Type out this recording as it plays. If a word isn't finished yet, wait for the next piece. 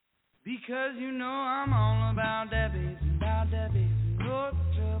Because you know I'm all about that bass, no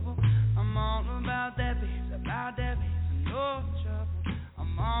trouble. I'm all about that bass, no trouble.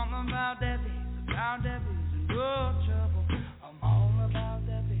 I'm all about that bass, no trouble. I'm all about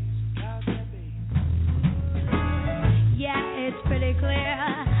that bass, Yeah, it's pretty clear.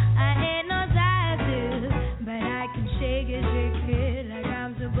 I ain't no size, but I can shake it like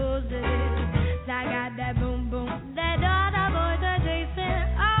I'm supposed to. I got that boom boom that all the boys are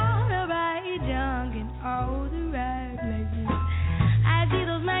chasing. All the right junk in all the right places. I see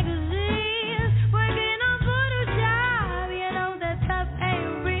those magazines working on Photoshop. You know that stuff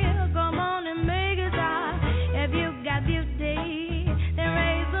ain't real. Come on and make it stop. If you got beauty, then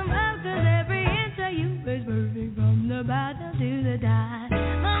raise them up, 'cause every inch of you is perfect from the bottom to the top.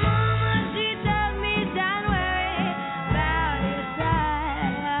 My mama, she told me don't worry about your size.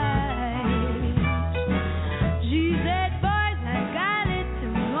 She said, boys, I got it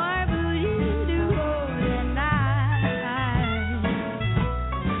tomorrow for you to hold at night.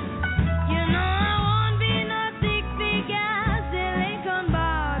 You know I won't be no six-figure silicone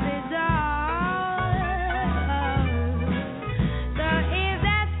Barbie doll. So if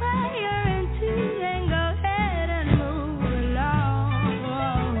that's what you're into, then go ahead and move along.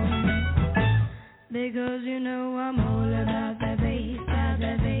 Because you know I'm all about that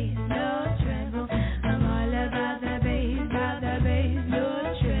bass, no treble. I'm all about that bass,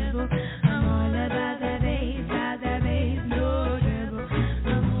 no treble. I'm all about that bass, no treble.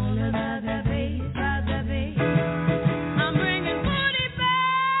 I'm all about that bass. I'm bringing booty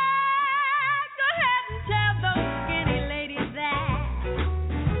back. Go ahead and tell those skinny ladies that.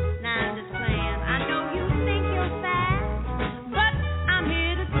 Nah, I'm just playing. I know you think you're fat, but I'm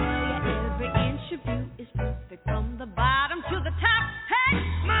here to tell you every inch of you is perfect from the bottom to the top. Hey,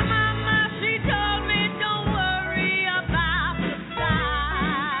 my mama, she told me don't worry about the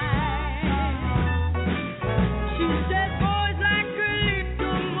size. She said boys like a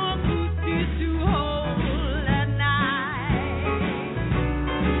little more booty to hold at night.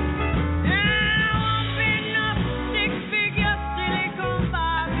 And I won't be no six-figure silicone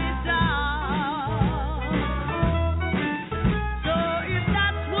Barbie doll. So if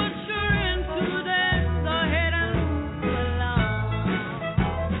that's what you're into, then go ahead and move along.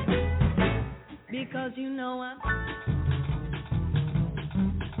 Because you know I'm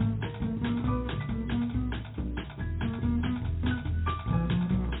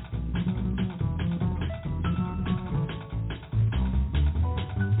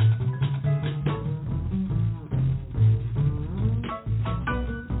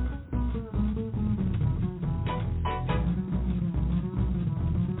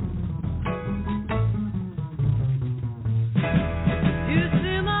You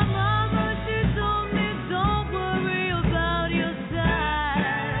see, my mama, she told me don't worry about your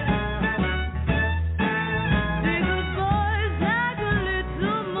size. Because boys like a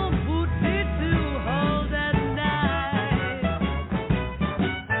little more booty to hold at night.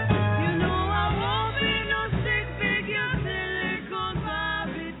 You know I won't be no six-figure silicone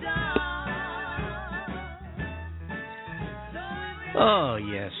Barbie doll. Oh,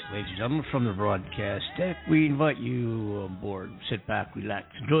 yes, ladies and gentlemen, from the broadcast deck, we invite you aboard. Sit back, relax,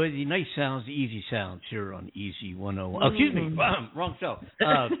 enjoy the nice sounds, the easy sounds here on Easy 101. Oh, excuse me, wrong show.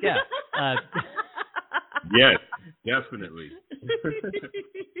 Yeah. Yes, definitely.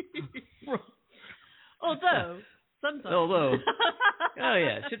 Although, sometimes. Oh,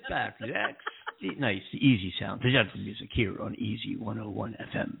 yeah, sit back, relax. The nice, easy sounds, the gentle music here on Easy 101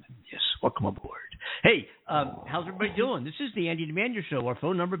 FM. Yes, welcome aboard. Hey, how's everybody doing? This is the Andy Demander Show. Our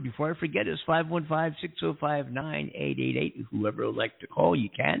phone number, before I forget, is 515-605-9888. Whoever would like to call, you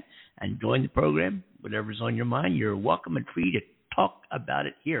can, and join the program. Whatever's on your mind, you're welcome and free to talk about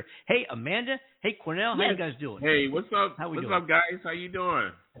it here. Hey, Amanda. Hey, Cornell. How you guys doing? Hey, what's up? How we what's doing? up, guys? How you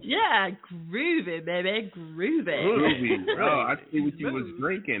doing? Yeah, groovy, baby, groovy. Groovy. Oh, I see what you was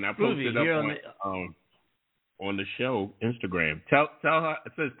drinking. I posted Groovy, up on the show Instagram. Tell her.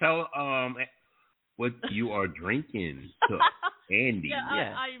 It says tell what you are drinking to Andy.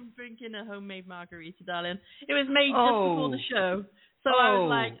 Yeah, I'm drinking a homemade margarita, darling. It was made just before the show, so I was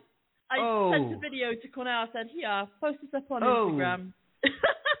like, I sent a video to Cornell. I said, "Here, post this up on Instagram."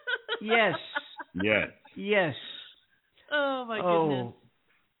 Yes. Yes. Oh my goodness.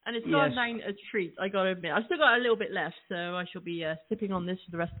 And it's gone down a treat, I got to admit. I've still got a little bit left, so I shall be sipping on this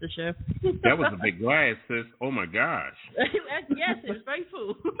for the rest of the show. That was a big glass, sis. Oh, my gosh. Yes, it was very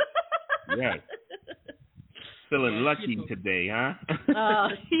full. Yes. Feeling lucky today, huh?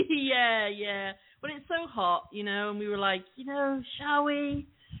 Yeah. Well, it's so hot, and we were like, shall we? I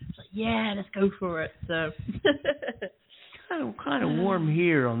was like, yeah, let's go for it. So. kind of warm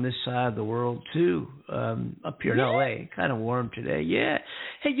here on this side of the world too. Up here in LA, kind of warm today. Yeah.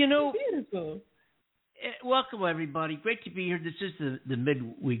 Hey, beautiful. Welcome everybody. Great to be here. This is the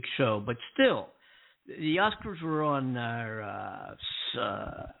midweek show, but still, the Oscars were on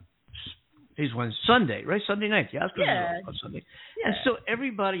Sunday, right? Sunday night. The Oscars were on Sunday, and so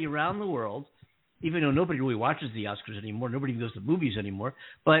everybody around the world, even though nobody really watches the Oscars anymore, nobody even goes to movies anymore.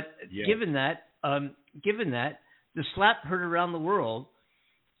 But given that, the slap heard around the world,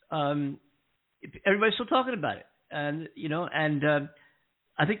 everybody's still talking about it, and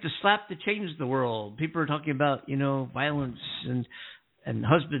I think the slap that changed the world. People are talking about violence and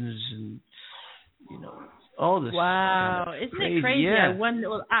husbands and all this. Wow, kind of isn't crazy, it crazy yeah. how one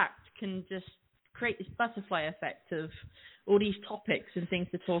little act can just create this butterfly effect of all these topics and things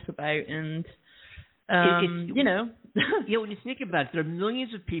to talk about, and when you think about it, there are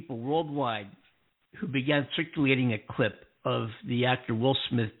millions of people worldwide who began circulating a clip of the actor Will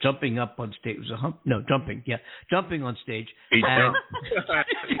Smith jumping up on stage. It was jumping on stage. He jumped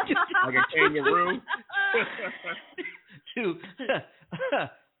like a kangaroo. To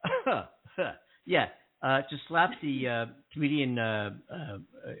slap the comedian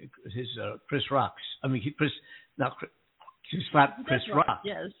Chris Rock's. I mean, to slap Chris Rock.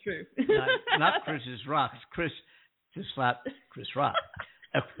 Yeah, that's true. not Chris's rocks. To slap Chris Rock.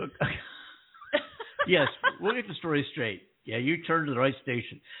 Yes, we'll get the story straight. Yeah, you turned to the right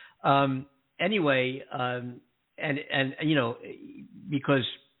station. Anyway, because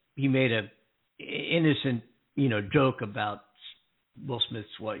he made a innocent, joke about Will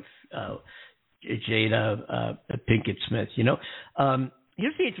Smith's wife, Jada Pinkett Smith.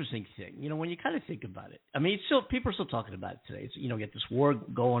 Here's the interesting thing. When you kind of think about it, I mean, people are still talking about it today. It's, we got this war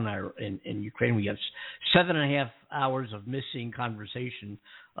going in Ukraine. We have 7.5 hours of missing conversation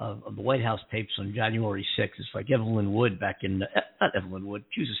of the White House tapes on January 6th. It's like Evelyn Wood back in not Evelyn Wood.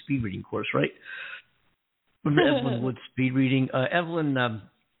 She was a speed reading course, right? Remember Evelyn Wood speed reading?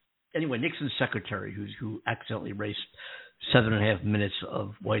 Nixon's secretary who accidentally erased 7.5 minutes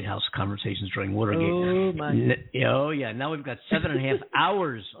of White House conversations during Watergate. Oh, my. Now we've got 7.5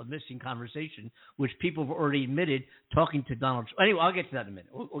 hours of missing conversation, which people have already admitted talking to Donald Trump. Anyway, I'll get to that in a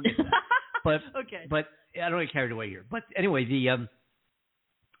minute. We'll get to that. But, okay. But I don't get carried away here. But anyway,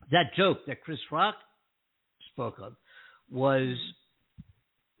 that joke that Chris Rock spoke of was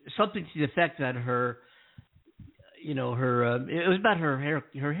something to the effect that it was about her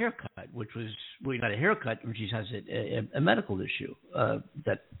haircut, which was not a haircut, when she has a medical issue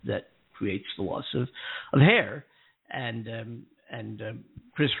that creates the loss of hair, and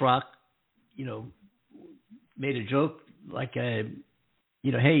Chris Rock, made a joke like hey,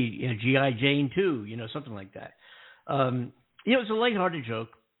 G.I. Jane too, something like that. It was a lighthearted joke,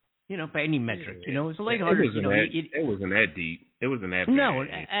 by any metric. It was a lighthearted. It wasn't that deep. It wasn't that bad. No,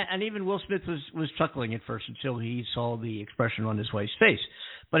 and even Will Smith was chuckling at first until he saw the expression on his wife's face.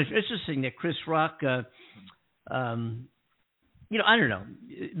 But it's interesting that Chris Rock, I don't know,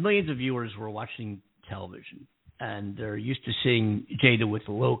 millions of viewers were watching television, and they're used to seeing Jada with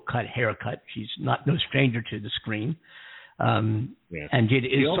a low-cut haircut. She's no stranger to the screen. And Jada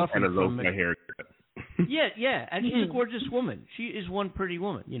is suffering from a low-cut haircut. Yeah, and she's a gorgeous woman. She is one pretty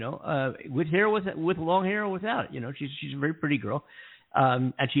woman, with hair, with long hair or without it. She's a very pretty girl,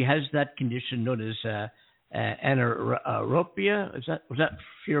 and she has that condition known as anaeropia. Was that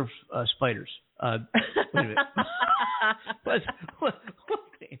fear of spiders? Wait a minute.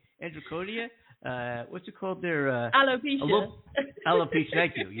 Androcodia? What's it called there? Alopecia. Alopecia.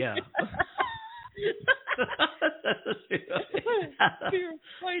 Thank you. Yeah.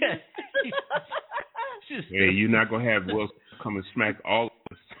 You're not gonna have Will come and smack all of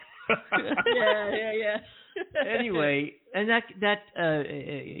us. yeah. Anyway, and that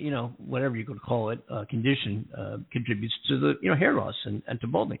whatever you could call it, condition contributes to the hair loss and to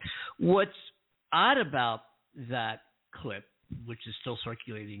balding. What's odd about that clip, which is still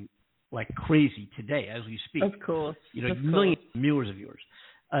circulating like crazy today as we speak, of course, millions of viewers.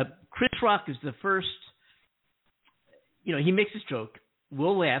 Chris Rock is the first. He makes this joke.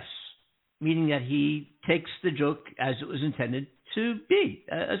 Will laughs, meaning that he takes the joke as it was intended to be,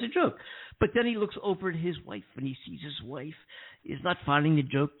 as a joke. But then he looks over at his wife, and he sees his wife is not finding the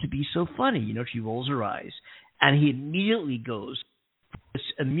joke to be so funny. She rolls her eyes. And he immediately goes, this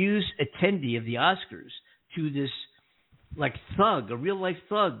amused attendee of the Oscars, to this, like, thug, a real-life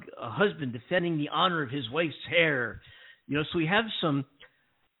thug, a husband defending the honor of his wife's hair. So we have some,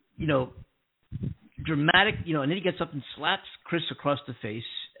 dramatic, and then he gets up and slaps Chris across the face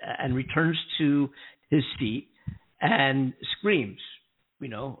and returns to his seat and screams,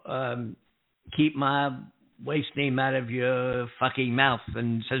 keep my wife's name out of your fucking mouth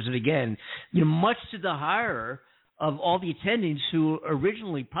and says it again. Much to the horror of all the attendants who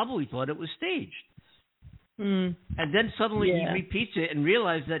originally probably thought it was staged. And then suddenly he repeats it and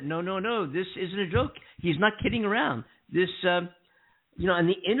realizes that no, this isn't a joke. He's not kidding around. This, and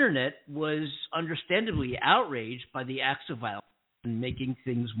the internet was understandably outraged by the acts of violence and making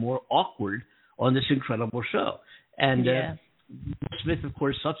things more awkward on this incredible show. And Will Smith, of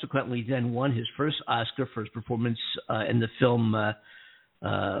course, subsequently then won his first Oscar for his performance in the film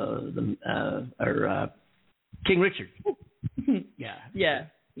King Richard. Yeah.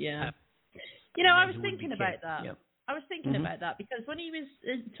 I was thinking about that. Yep. I was thinking about that because when he was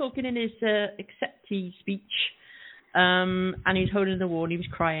talking in his acceptee speech, and he was holding the award and he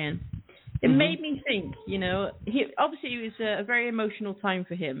was crying, it made me think. Obviously it was a very emotional time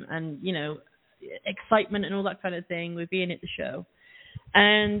for him, and excitement and all that kind of thing with being at the show,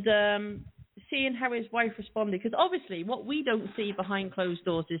 and seeing how his wife responded. Because obviously what we don't see behind closed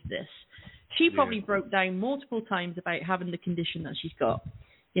doors is this. She probably broke down multiple times about having the condition that she's got.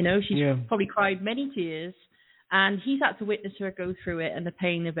 She's probably cried many tears, and he's had to witness her go through it and the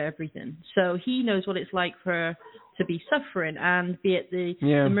pain of everything. So he knows what it's like for her to be suffering and be at the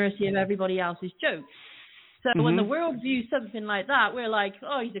mercy of everybody else's jokes. So when the world views something like that, we're like,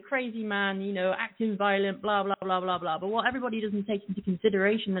 oh, he's a crazy man, acting violent, blah, blah, blah, blah, blah. But what everybody doesn't take into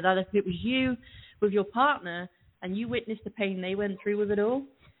consideration is that if it was you with your partner and you witnessed the pain they went through with it all,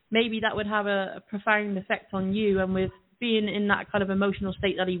 maybe that would have a profound effect on you. And with being in that kind of emotional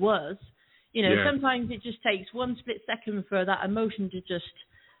state that he was, sometimes it just takes one split second for that emotion to just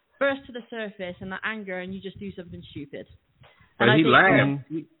burst to the surface and that anger, and you just do something stupid. But he laughed.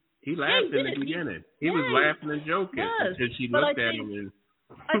 He laughed in the beginning. He was laughing and joking until she looked at him.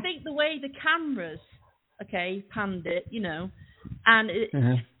 I think the way the cameras, panned it, and it,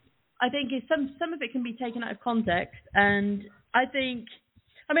 I think some of it can be taken out of context, and I think.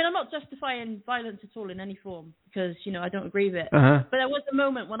 I'm not justifying violence at all in any form because, I don't agree with it. But there was a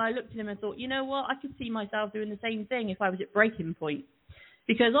moment when I looked at him and thought, you know what, I could see myself doing the same thing if I was at breaking point.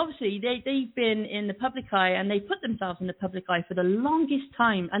 Because obviously they've been in the public eye and they put themselves in the public eye for the longest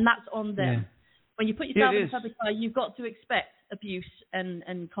time, and that's on them. Yeah. When you put yourself in the public eye, you've got to expect abuse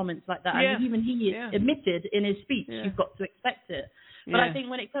and comments like that. And even he admitted in his speech, you've got to expect it. But I think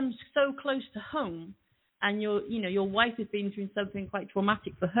when it comes so close to home, and your wife has been through something quite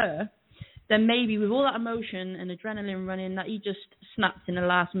traumatic for her, then maybe with all that emotion and adrenaline running, that he just snapped in the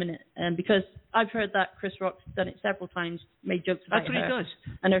last minute. And because I've heard that Chris Rock's done it several times, made jokes about her. That's what he does.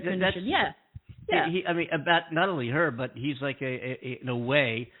 And her condition. About not only her, but he's like in a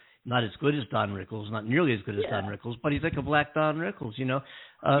way not as good as Don Rickles, not nearly as good as Don Rickles, but he's like a black Don Rickles,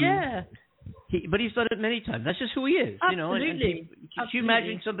 But he's done it many times. That's just who he is, Absolutely. Can you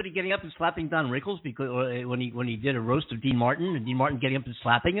imagine somebody getting up and slapping Don Rickles because when he did a roast of Dean Martin, and Dean Martin getting up and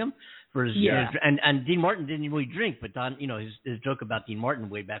slapping him for his and Dean Martin didn't really drink, but Don, his joke about Dean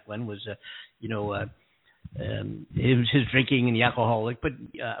Martin way back when was, it was his drinking and the alcoholic. But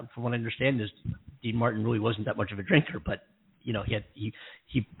from what I understand, is Dean Martin really wasn't that much of a drinker, but.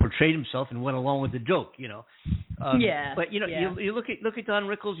 He portrayed himself and went along with the joke, But you look at Don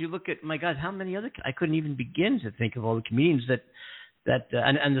Rickles, you look at, my God, how many other? I couldn't even begin to think of all the comedians that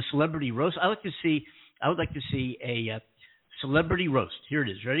and the celebrity roast. I would like to see a celebrity roast. Here it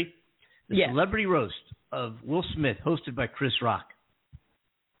is. Ready? The celebrity roast of Will Smith, hosted by Chris Rock.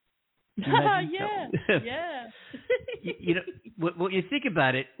 When you think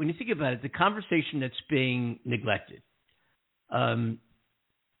about it, the conversation that's being neglected. And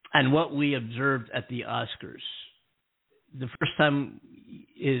what we observed at the Oscars, the first time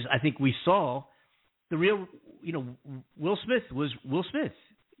is I think we saw the real, Will Smith was Will Smith.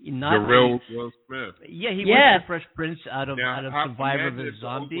 Not the real Will Smith. Yeah, he was the Fresh Prince out of Survivor of a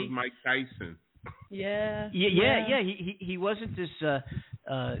Zombie. Was Mike Tyson. He wasn't this,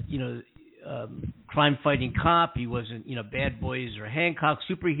 crime-fighting cop. He wasn't, Bad Boys or Hancock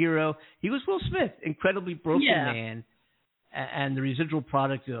superhero. He was Will Smith, incredibly broken man. And the residual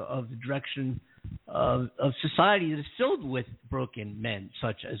product of the direction of society that is filled with broken men,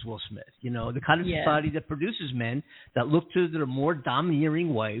 such as Will Smith. The kind of society that produces men that look to their more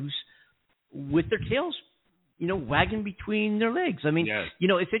domineering wives with their tails, wagging between their legs. I mean,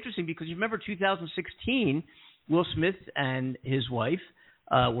 it's interesting because you remember 2016, Will Smith and his wife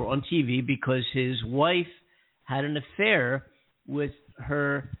were on TV because his wife had an affair with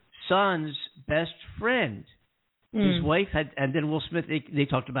her son's best friend. His wife had, and then Will Smith, they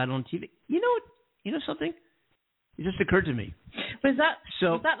talked about it on TV. You know what? You know something? It just occurred to me. Was that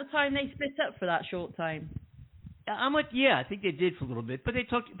the time they split up for that short time? I think they did for a little bit. But they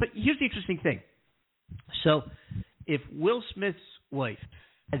talked. But here's the interesting thing. So, if Will Smith's wife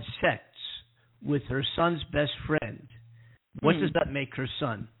had sex with her son's best friend, what does that make her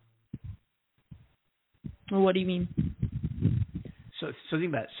son? Well, what do you mean? So think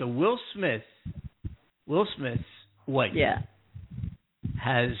about it. So Will Smith's wife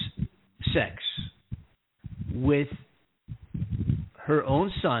has sex with her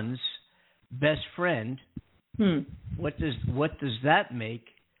own son's best friend. What does that make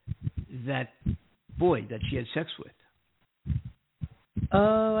that boy that she had sex with?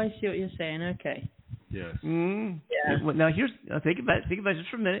 Oh, I see what you're saying. Okay. Yes. Yeah. Well, now think about it. Think about it just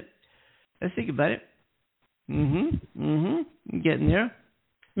for a minute. Let's think about it. I'm getting there.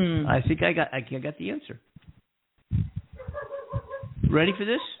 I think I got the answer. Ready for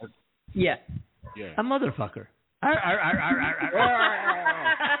this? Yeah. A motherfucker.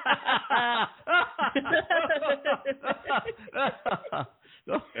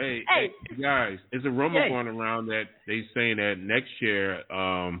 Hey, guys, there's a rumor going around that they saying that next year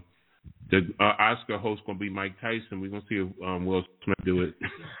the Oscar host going to be Mike Tyson. We're going to see if Will Smith do it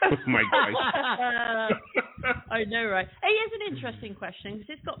with Mike Tyson. I know, right? Hey, here's an interesting question, because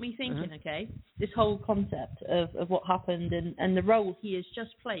it's got me thinking, okay, this whole concept of what happened and the role he has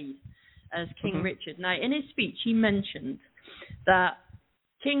just played as King Richard. Now, in his speech, he mentioned that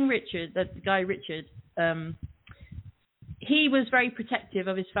King Richard, that the guy Richard, he was very protective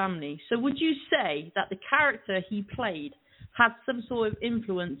of his family. So would you say that the character he played had some sort of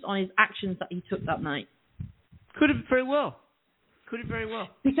influence on his actions that he took that night? Could have very well.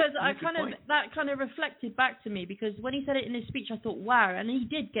 Because that kind of reflected back to me, because when he said it in his speech, I thought, wow, and he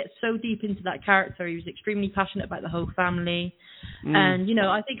did get so deep into that character. He was extremely passionate about the whole family. And, you know,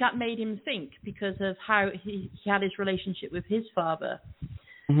 I think that made him think, because of how he had his relationship with his father.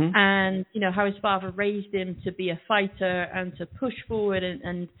 And, you know, how his father raised him to be a fighter and to push forward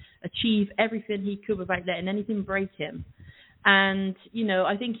and achieve everything he could without letting anything break him. And, you know,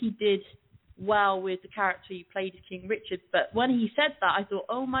 I think he did well with the character he played as King Richard. But when he said that, I thought,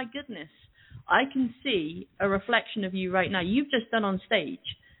 oh, my goodness, I can see a reflection of you right now. You've just done on stage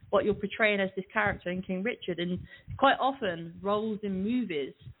what you're portraying as this character in King Richard. And quite often, roles in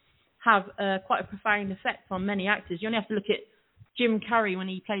movies have quite a profound effect on many actors. You only have to look at Jim Carrey when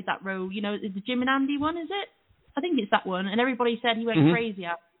he played that role. You know, the Jim and Andy one, is it? I think it's that one. And everybody said he went crazy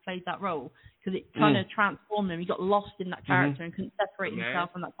after he played that role, because it kind of transformed him. He got lost in that character and couldn't separate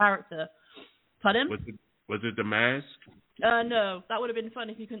himself from that character. Pardon? Was it The Mask? No, that would have been fun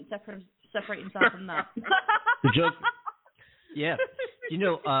if he couldn't separate himself from that. The joke. Yeah, you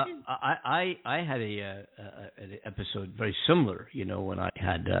know, I had an episode very similar. You know, when I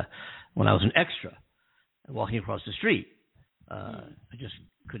was an extra, walking across the street. I just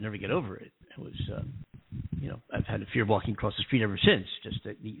could never get over it. It was, you know, I've had a fear of walking across the street ever since. Just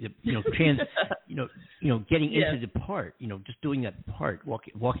the you know, getting into the part, you know, just doing that part,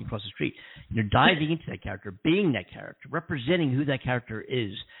 walking across the street, you know, diving into that character, being that character, representing who that character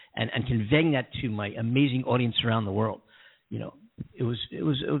is, and conveying that to my amazing audience around the world. You know, it was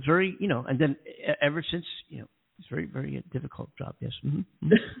very, you know, and then ever since, you know, it's very, very difficult job. Yes.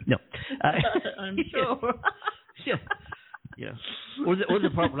 No, I'm sure. Yeah. Yeah, or the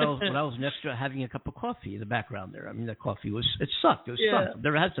part when I was an extra having a cup of coffee in the background there. I mean, that coffee it sucked. It sucked. I've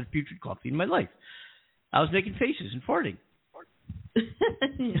never had such putrid coffee in my life. I was making faces and farting.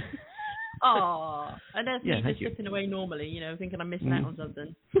 Oh, and that's me just slipping away normally, you know, thinking I'm missing out on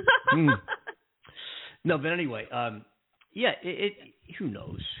something. No, but anyway, who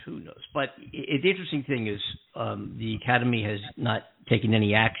knows? But the interesting thing is the Academy has not taken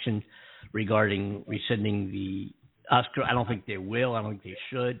any action regarding rescinding the Oscar. I don't think they will. I don't think they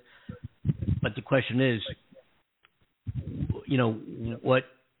should. But the question is, you know, what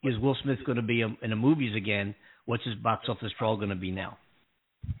is Will Smith going to be in the movies again? What's his box office draw going to be now?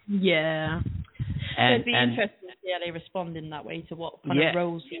 Yeah. It'd be interesting to see how they respond in that way to what kind of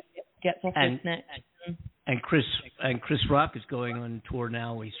roles he gets offered next. And Chris Rock is going on tour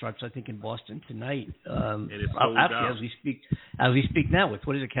now. He starts, I think, in Boston tonight. Actually, as we speak now, with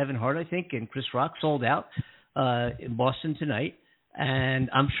Kevin Hart, I think, and Chris Rock sold out. In Boston tonight, and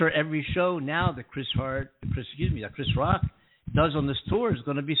I'm sure every show now that Chris Rock does on this tour is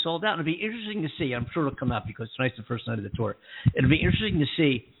going to be sold out. It'll be interesting to see. I'm sure it'll come out because tonight's the first night of the tour. It'll be interesting to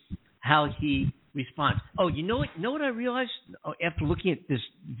see how he responds. Oh, you know what I realized after looking at these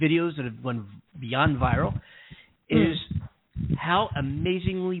videos that have gone beyond viral is how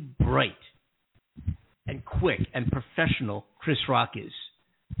amazingly bright and quick and professional Chris Rock is.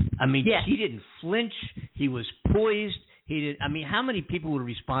 I mean, he didn't flinch. He was poised. I mean, how many people would have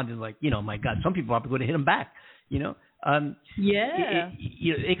responded like, you know, my God, some people probably would have hit him back, you know.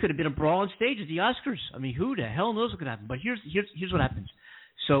 It could have been a brawl on stage at the Oscars. I mean, who the hell knows what could happen? But here's what happens.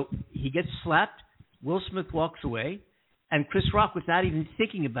 So he gets slapped. Will Smith walks away, and Chris Rock, without even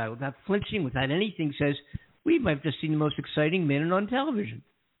thinking about it, without flinching, without anything, says, "We might have just seen the most exciting man on television."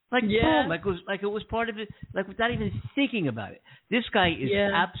 Boom, like it was part of it, like without even thinking about it. This guy is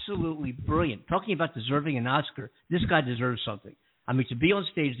absolutely brilliant. Talking about deserving an Oscar, this guy deserves something. I mean, to be on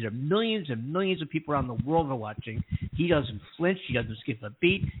stage, there are millions and millions of people around the world are watching. He doesn't flinch. He doesn't skip a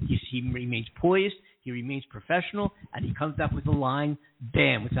beat. He remains poised. He remains professional, and he comes up with a line,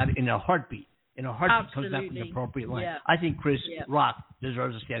 bam, in a heartbeat. In a heartbeat, Absolutely. comes up with an appropriate line. Yeah. I think Chris Rock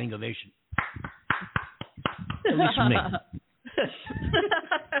deserves a standing ovation. At least for me.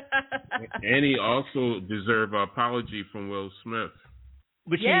 And he also deserved an apology from Will Smith.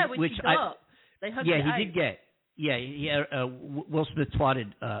 Which he got. They hugged it out. He did get. Yeah, Will Smith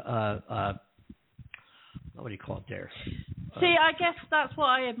twatted. What do you call it there? See, I guess that's what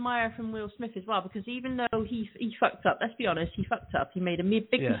I admire from Will Smith as well, because even though he fucked up, let's be honest, he fucked up. He made a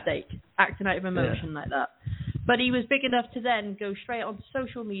big mistake acting out of emotion like that. But he was big enough to then go straight onto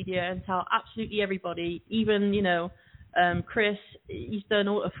social media and tell absolutely everybody, even, Chris, he's done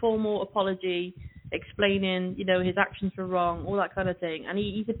a formal apology explaining, his actions were wrong, all that kind of thing. And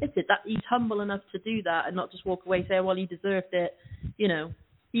he's admitted that he's humble enough to do that and not just walk away and say, well, he deserved it.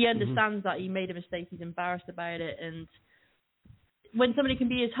 He understands that he made a mistake. He's embarrassed about it. And when somebody can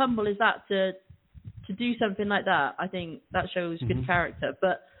be as humble as that to do something like that, I think that shows good character.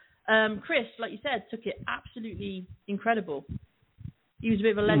 But Chris, like you said, took it absolutely incredible. He was a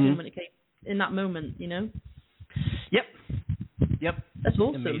bit of a legend when it came in that moment, Yep. That's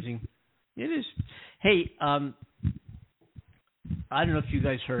awesome. Amazing. It is. Hey, I don't know if you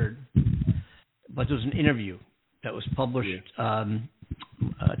guys heard, but there was an interview that was published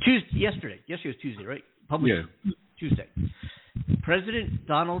Tuesday. Yesterday was Tuesday, right? Published Tuesday. President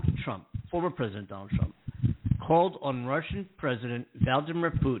Donald Trump, former President Donald Trump, called on Russian President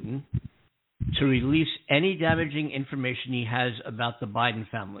Vladimir Putin to release any damaging information he has about the Biden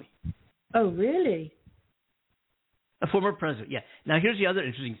family. Oh, really? A former president, Now, here's the other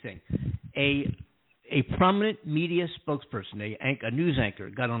interesting thing. A prominent media spokesperson, a news anchor,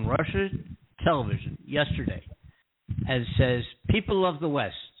 got on Russian television yesterday and says, people of the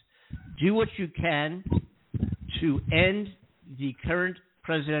West, do what you can to end the current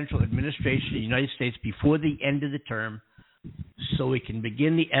presidential administration of the United States before the end of the term so we can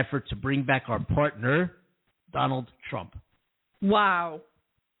begin the effort to bring back our partner, Donald Trump. Wow.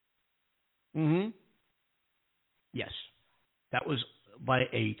 Yes. That was by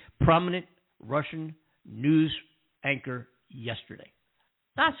a prominent Russian news anchor yesterday.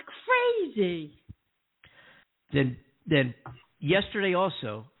 That's crazy. Then yesterday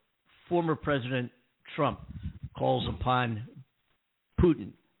also, former President Trump calls upon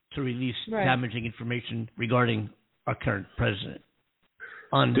Putin to release damaging information regarding our current president.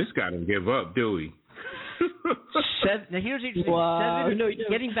 This guy didn't give up, do we? Now here's the interesting thing.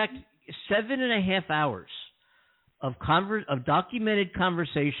 Getting back 7.5 hours of documented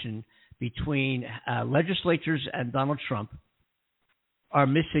conversation between legislators and Donald Trump are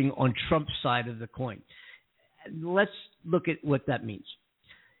missing on Trump's side of the coin. Let's look at what that means.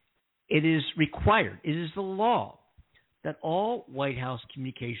 It is required, it is the law, that all White House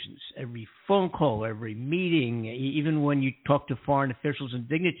communications, every phone call, every meeting, even when you talk to foreign officials and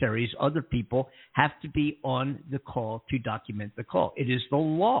dignitaries, other people have to be on the call to document the call. It is the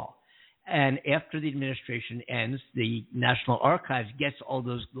law. And after the administration ends, the National Archives gets all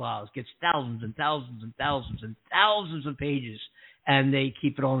those laws, gets thousands and thousands and thousands and thousands of pages, and they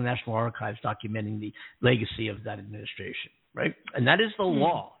keep it all in the National Archives documenting the legacy of that administration, right? And that is the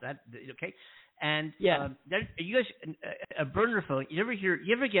law. And you guys, a burner phone. You ever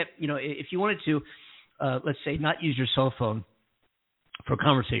get, if you wanted to, let's say, not use your cell phone for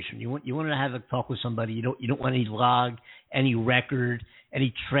conversation. You want to have a talk with somebody. You don't want any log, any record,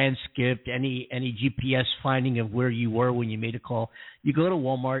 any transcript, any GPS finding of where you were when you made a call. You go to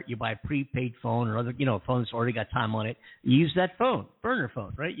Walmart, you buy a prepaid phone or other, a phone that's already got time on it. You use that phone, burner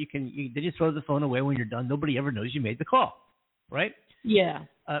phone, right? Then you throw the phone away when you're done. Nobody ever knows you made the call, right? Yeah.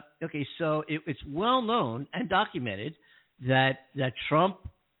 So it's well known and documented that Trump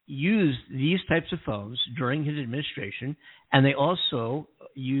used these types of phones during his administration, and they also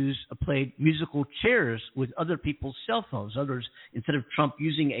played musical chairs with other people's cell phones. Others, instead of Trump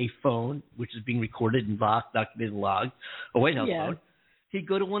using a phone, which is being recorded and documented and logged, a White House phone, he'd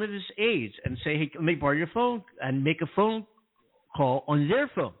go to one of his aides and say, hey, let me borrow your phone, and make a phone call on their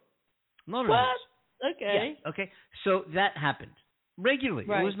phone. Not on his. Okay. Yeah. Okay. So that happened regularly.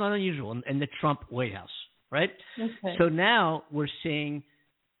 Right. It was not unusual in the Trump White House. right? Okay. So now we're seeing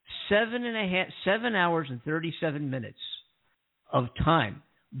 7 hours and 37 minutes of time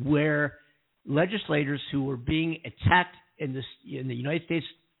where legislators who were being attacked in the United States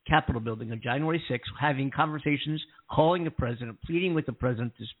Capitol building on January 6th, having conversations, calling the president, pleading with the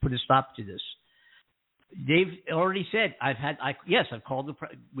president to put a stop to this. They've already said, I've called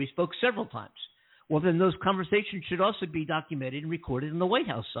we spoke several times. Well, then those conversations should also be documented and recorded on the White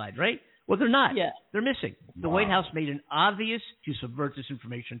House side, right? Well, they're not. Yeah. They're missing. The White House made it obvious to subvert this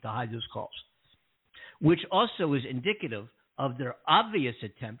information to hide those calls, which also is indicative of their obvious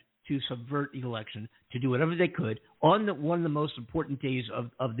attempt to subvert the election, to do whatever they could on one of the most important days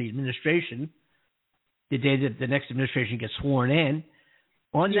of the administration, the day that the next administration gets sworn in.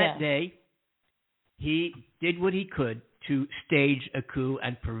 On that day, he did what he could to stage a coup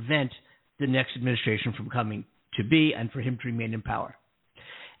and prevent the next administration from coming to be and for him to remain in power.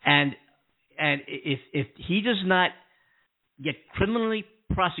 And if he does not get criminally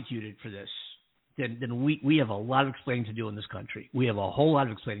prosecuted for this, then we have a lot of explaining to do in this country. We have a whole lot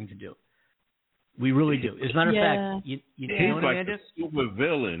of explaining to do. We really do. As a matter of fact, you know what, Amanda? He's like a super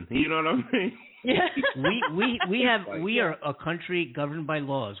villain. You know what I mean? Yeah. We are a country governed by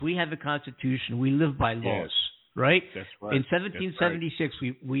laws. We have a constitution. We live by laws, right? That's right. In 1776,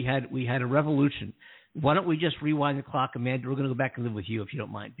 we had a revolution. Why don't we just rewind the clock, Amanda? We're going to go back and live with you, if you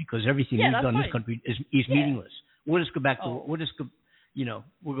don't mind, because everything we've done in this country is meaningless. We'll just go back to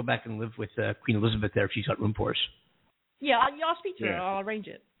we'll go back and live with Queen Elizabeth there if she's got room for us. Yeah, I'll speak to her. I'll arrange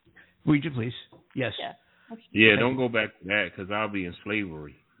it. Would you please? Yes. Yeah, don't go back to that because I'll be in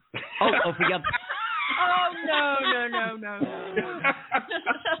slavery. Oh, forget. Oh, no.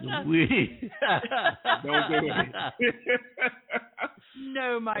 Don't do it.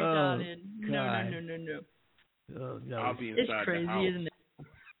 No, my darling. God. No. Oh, no. I'll be inside It's crazy, the house. isn't it?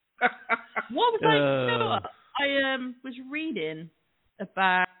 What was I was reading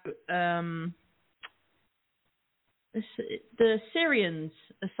about the Syrians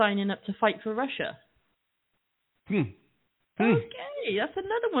are signing up to fight for Russia. Okay, that's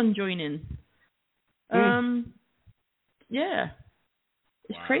another one joining. Yeah,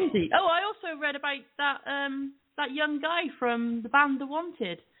 it's crazy. Oh, I also read about that young guy from the band The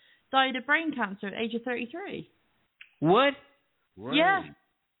Wanted died of brain cancer at the age of 33. What? Right. Yeah.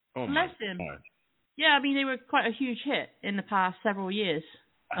 Oh, bless him. Yeah, I mean they were quite a huge hit in the past several years.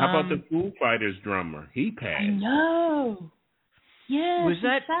 How about the Foo Fighters drummer? He passed. I know. Yeah. Was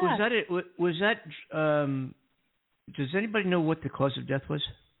that? Does anybody know what the cause of death was?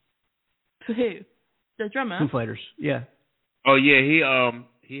 For who? The drummer? Foo Fighters. Yeah. Oh yeah,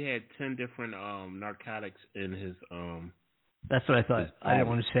 he had 10 different narcotics in his That's what I thought. I didn't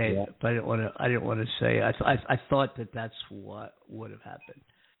want to say it, but I didn't want to say it. I thought that's what would have happened.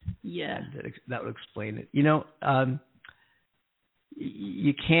 Yeah. And that would explain it. You know,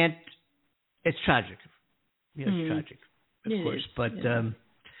 you can't. It's tragic. Yeah, it's tragic, of course. But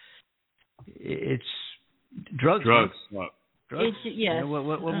it's drugs. Drugs. It's, yes. You know,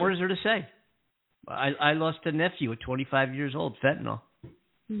 what more is there to say? I lost a nephew at 25 years old, fentanyl.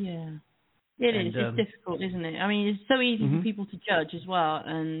 Yeah. It is. It's difficult, isn't it? I mean, it's so easy for people to judge as well.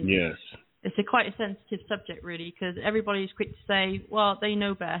 And yes. It's quite a sensitive subject, really, because everybody's quick to say, well, they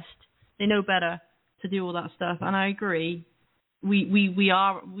know best. They know better to do all that stuff. And I agree. We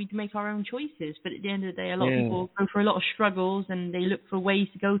make our own choices. But at the end of the day, a lot of people go through a lot of struggles and they look for ways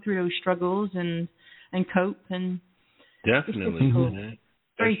to go through those struggles and cope. And definitely. Very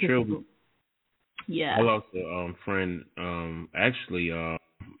That's true. difficult. Yeah. I lost a friend,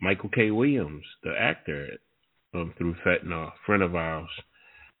 Michael K. Williams, the actor, through fentanyl, a friend of ours.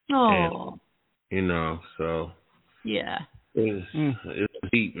 Oh. And, so. Yeah. It's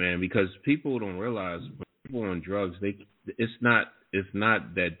deep, man, because people don't realize when people are on drugs, it's not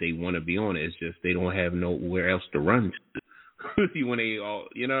that they want to be on it. It's just they don't have nowhere else to run to. When they all,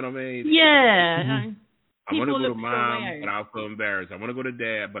 you know what I mean? Yeah. I want to go to mom, but I'll feel embarrassed. I want to go to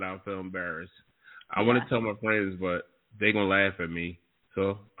dad, but I'll feel embarrassed. I want to tell my friends, but they're going to laugh at me.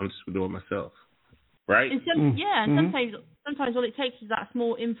 So I'm just doing it myself. Right? And sometimes all it takes is that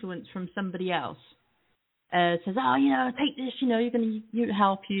small influence from somebody else. Says, take this, you're going to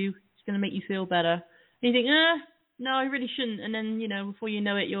help you. It's going to make you feel better. And you think, no, I really shouldn't. And then, before you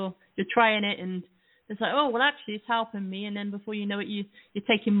know it, you're trying it. And it's like, oh, well, actually, it's helping me. And then before you know it, you're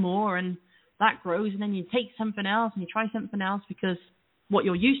taking more. And that grows. And then you take something else and you try something else because what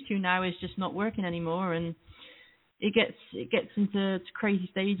you're used to now is just not working anymore. And it gets into crazy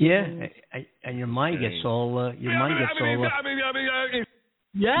stages. Yeah, and your mind gets all.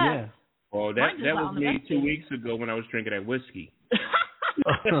 Yeah. Well, that was me 2 weeks ago when I was drinking that whiskey.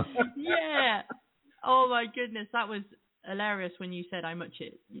 Yeah. Oh my goodness, that was hilarious when you said how much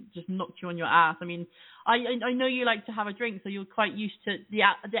it just knocked you on your ass. I mean, I know you like to have a drink, so you're quite used to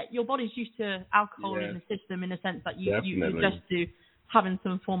your body's used to alcohol in the system, in the sense that you adjust to having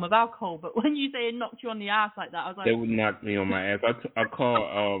some form of alcohol. But when you say it knocked you on the ass like that, I was like, they would knock me on my ass. I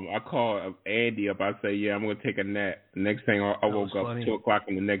call Andy up. I say, yeah, I'm gonna take a nap. The next thing I woke up funny. 2:00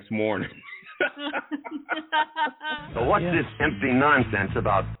 in the next morning. So what's this empty nonsense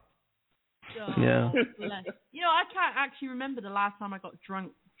about? Yeah. You know, I can't actually remember the last time I got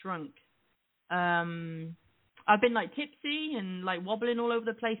drunk. I've been like tipsy and like wobbling all over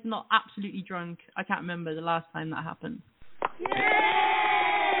the place, not absolutely drunk. I can't remember the last time that happened.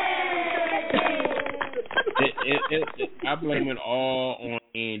 I blame it all on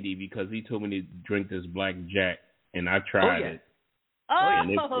Andy because he told me to drink this Black Jack, and I tried it.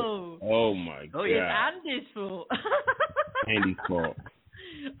 Oh my God! It's Andy's fault. Andy's fault.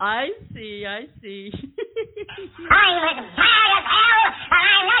 I see. I was tired as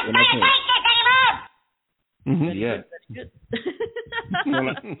hell, and I'm not going to take this anymore. Yeah.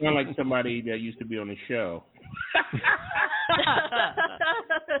 Sound like somebody that used to be on the show.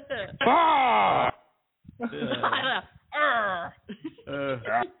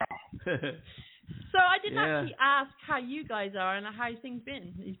 So I didn't actually ask how you guys are and how things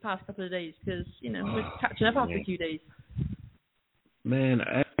been these past couple of days, because we're catching up after a few days. Man,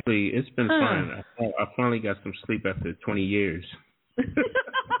 actually, it's been fun. I finally got some sleep after 20 years.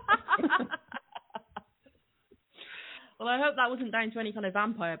 Well, I hope that wasn't down to any kind of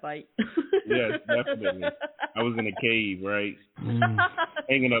vampire bite. Yes, definitely. I was in a cave, right?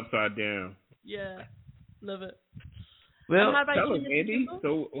 Hanging upside down. Yeah, love it. Well, tell us, Andy.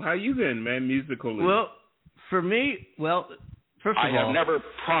 So, how you been, man, musically? Well, for me, first of all, I have never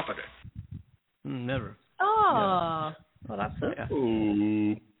profited. Never. Oh, well, that's it.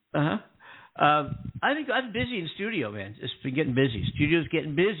 Yeah. I think I'm busy in studio, man. It's been getting busy. Studio's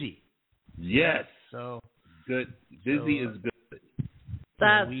getting busy. Yes. So good. Busy is good.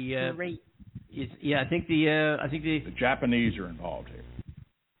 That's great. I think the Japanese are involved here.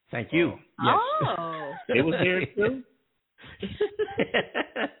 Thank you. Oh. Yes. They was here too.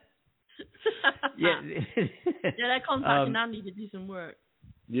 Yeah, they're contacting Andy to do some work.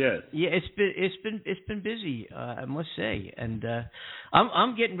 Yes. Yeah, it's been busy, I must say, and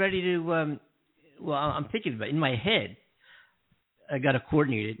I'm getting ready to. I'm thinking about it. In my head. I got to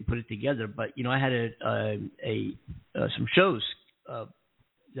coordinate it and put it together, but I had some shows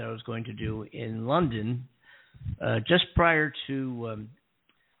that I was going to do in London just prior to.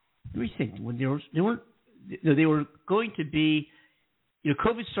 Let me think. When they were going to be,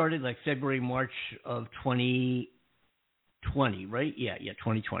 COVID started like February, March of 2020, right? Yeah,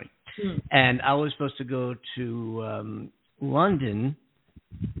 2020. And I was supposed to go to London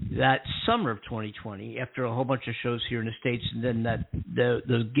that summer of 2020 after a whole bunch of shows here in the States, and then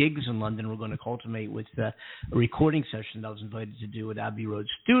those gigs in London were going to culminate with a recording session that I was invited to do at Abbey Road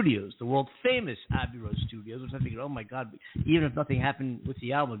Studios, the world famous Abbey Road Studios. Which I figured, oh my God, even if nothing happened with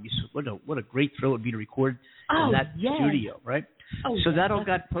the album, what a great thrill it would be to record in that studio, right? So that all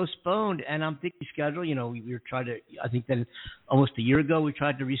got postponed, and I'm thinking schedule. We were trying to. I think then almost a year ago we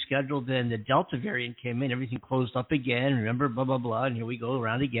tried to reschedule. Then the Delta variant came in, everything closed up again. Remember, blah blah blah, and here we go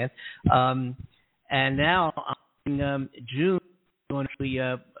around again. And now in June, I'm going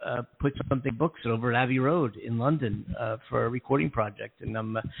to put something books over at Abbey Road in London for a recording project, and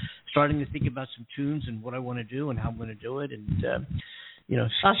I'm starting to think about some tunes and what I want to do and how I'm going to do it, and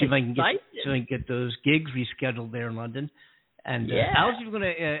see if I can get those gigs rescheduled there in London. And I was even going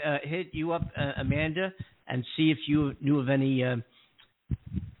to hit you up, Amanda, and see if you knew of any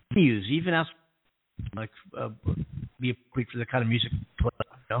venues, even outside, be appropriate for the kind of music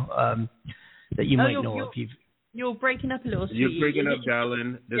that you might know of. You're breaking up a little. You're breaking up,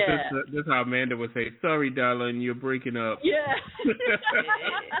 darling. This is how Amanda would say, "Sorry, darling, you're breaking up." Yeah.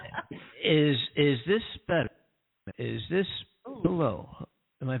 Is this better? Is this low?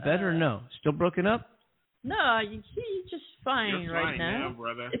 Am I better or no? Still broken up? No, you're just fine right now.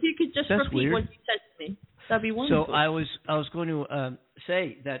 Brother. If you could just repeat what you said to me, that'd be wonderful. So I was going to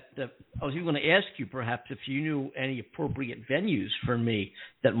say that I was even going to ask you perhaps if you knew any appropriate venues for me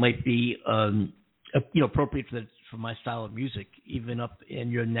that might be appropriate for my style of music, even up in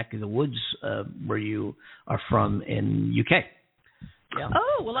your neck of the woods where you are from in UK. Yeah.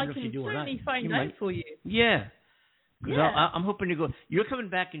 Oh well, I can certainly find out for you. Yeah. Yeah. I'm hoping to go. You're coming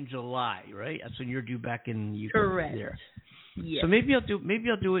back in July, right? That's when you're due back in UK. Correct. There. Yeah. So maybe I'll do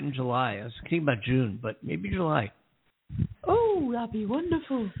it in July. I was thinking about June, but maybe July. Oh, that'd be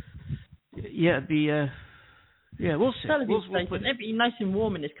wonderful. Yeah, it'd be Yeah, we'll see. We'll it'd be nice and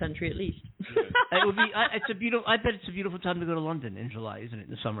warm in this country at least. It would be. It's a beautiful. I bet it's a beautiful time to go to London in July, isn't it?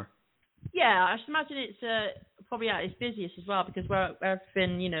 In the summer. Yeah, I should imagine it's probably at its busiest as well because where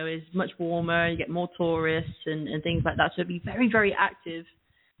everything is much warmer. You get more tourists and things like that. So it'd be very, very active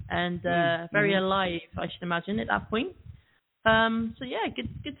and very alive. I should imagine at that point. So yeah,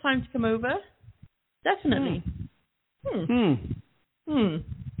 good time to come over. Definitely.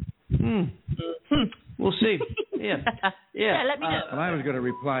 We'll see. Yeah. Let me know. Well, I was going to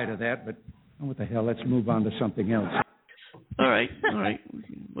reply to that, but what the hell? Let's move on to something else. All right.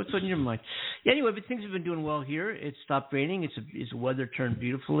 What's on your mind? Yeah, anyway, but things have been doing well here. It stopped raining. It's weather turned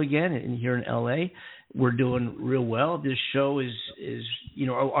beautiful again, and here in LA, we're doing real well. This show is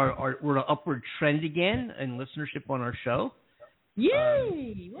we're on an upward trend again in listenership on our show.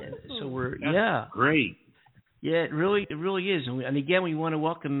 Yay! Wonderful. So we're great. Yeah, it really is, and again, we want to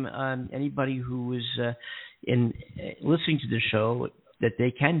welcome anybody who is listening to the show, that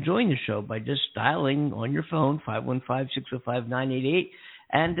they can join the show by just dialing on your phone 515-605-9888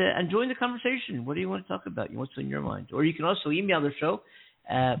 and join the conversation. What do you want to talk about? What's on your mind? Or you can also email the show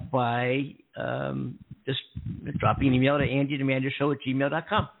by just dropping an email to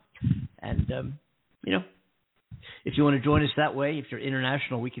andyandamandashow@gmail.com. And if you want to join us that way, if you're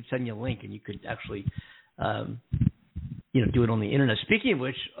international, we could send you a link and you could actually do it on the internet. Speaking of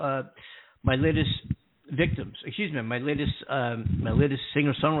which, my latest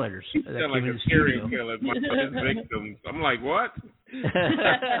singer-songwriters. You sound like a serial killer. My latest victims. I'm like, what?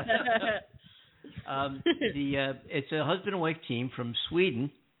 It's a husband and wife team from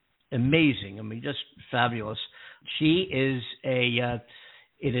Sweden. Amazing. I mean, just fabulous. She is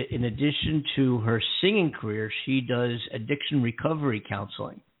in addition to her singing career, she does addiction recovery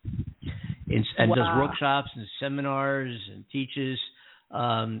counseling. And does workshops and seminars and teaches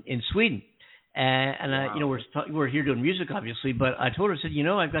in Sweden. And we're here doing music, obviously, but I told her, I said,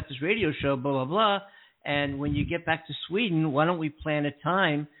 I've got this radio show, blah, blah, blah, and when you get back to Sweden, why don't we plan a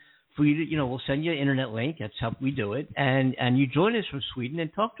time for you to, we'll send you an internet link, that's how we do it, and you join us from Sweden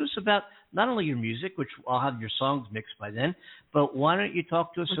and talk to us about not only your music, which I'll have your songs mixed by then, but why don't you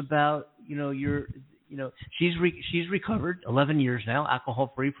talk to us about, she's recovered 11 years now,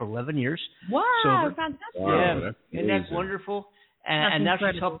 alcohol-free for 11 years. Wow, sober. Fantastic. Yeah, and that's wonderful. And now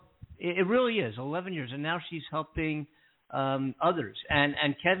she's helped. It really is 11 years, and now she's helping others.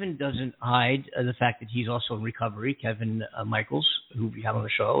 And Kevin doesn't hide the fact that he's also in recovery. Kevin Michaels, who we have on the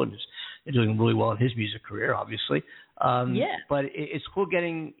show, and is doing really well in his music career, obviously. But it's cool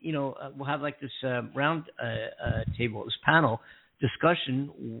getting. We'll have like this round table, this panel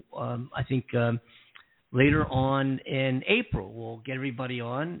discussion. I think. Later on in April, we'll get everybody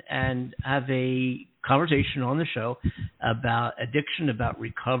on and have a conversation on the show about addiction, about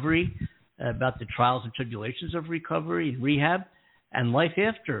recovery, about the trials and tribulations of recovery, rehab, and life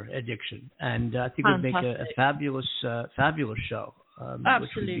after addiction. And I think we'll make a fabulous show. Absolutely.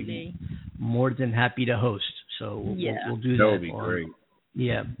 Which we'd be more than happy to host. So we'll do that. That would be great.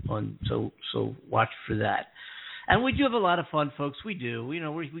 Yeah. So watch for that. And we do have a lot of fun, folks. We do. We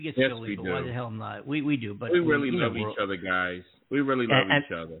get silly, but why the hell not? We do. But we really love each other, guys. We really love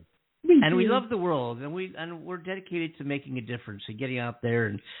each other. And we love the world, and we're dedicated to making a difference and getting out there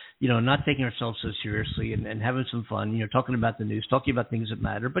and not taking ourselves so seriously and having some fun. Talking about the news, talking about things that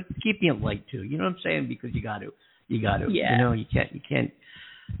matter, but keeping it light too. You know what I'm saying? Because you got to. Yeah. You can't.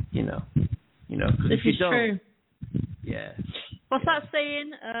 This is true. Yeah. What's that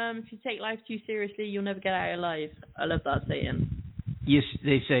saying? If you take life too seriously, you'll never get out alive. I love that saying. Yes,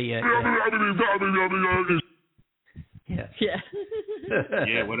 they say. Yeah. Yeah,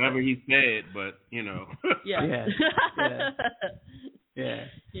 whatever he said, but Yeah.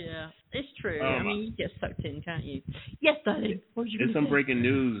 Yeah. It's true. I mean, you get sucked in, can't you? Yes, darling. What was you There's some breaking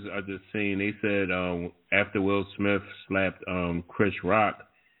news I just seen. They said after Will Smith slapped Chris Rock,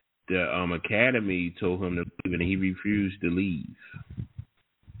 the Academy told him to leave, and he refused to leave.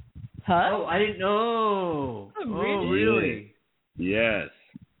 Huh? Oh, I didn't know. Oh, really? Yes.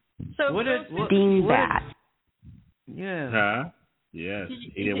 So that. Yeah. Huh? Yes.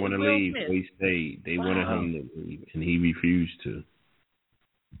 He didn't want to leave, so he stayed. They wanted him to leave, and he refused to.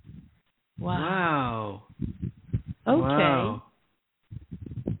 Wow. Okay. Wow.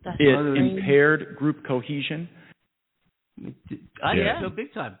 It impaired group cohesion. I think so,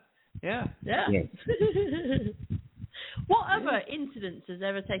 big time. Yeah. What other incidents has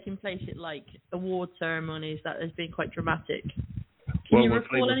ever taken place at like award ceremonies that has been quite dramatic? Can you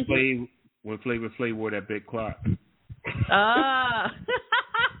recall anything? When Flavor Flav wore that big clock. Ah,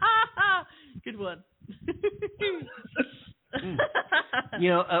 good one. You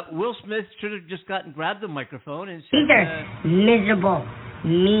know, Will Smith should have just grabbed the microphone and said, These are miserable,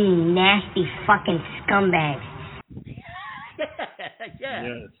 mean, nasty fucking scumbags. yeah.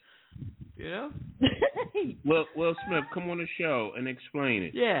 Yes. You know? Will Smith, come on the show and explain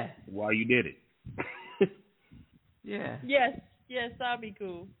it. Yeah. Why you did it. Yeah. Yes, that'd be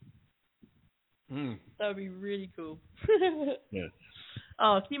cool. That'd be really cool. Yes.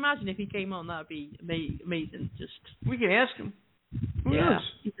 Oh, can you imagine if he came on? That'd be amazing. Just we can ask him. Who knows?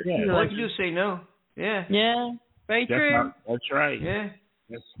 Yeah. All you can do is say no. Yeah. Yeah. Very true. That's right. Yeah.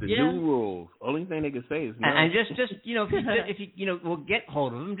 That's the new rule. Only thing they can say is no. And just you know, if you will get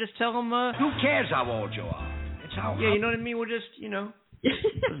hold of him, just tell him. Who cares how old you are? It's how. Yeah, you know what I mean. We'll just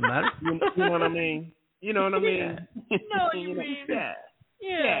doesn't matter. You know what I mean? You know what I mean? Yeah. You know what you mean?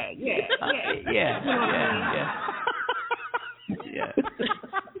 Yeah.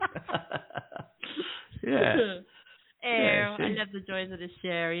 Yeah. I love the joys of this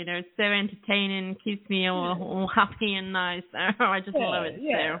show. You know, it's so entertaining, keeps me all happy and nice. I just love it.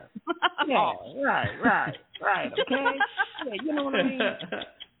 Yeah. Right. Okay. Yeah, you know what I mean?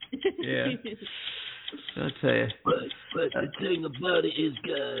 Yeah. I'll tell you. But the thing about it is,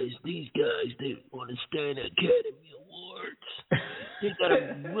 guys, these guys, they want to stand at Academy Awards. They gotta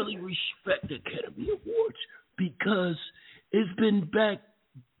really respect the Academy Awards because it's been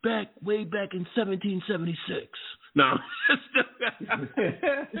way back in 1776. No.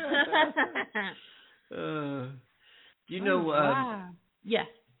 You know, yes.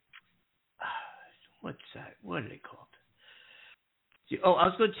 What's that? What are they called? Oh, I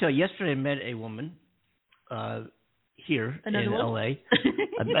was going to tell you, yesterday I met a woman here in L.A.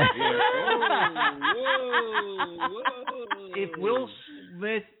 If Will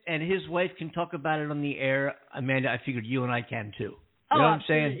Smith and his wife can talk about it on the air, Amanda, I figured you and I can too. You know what I'm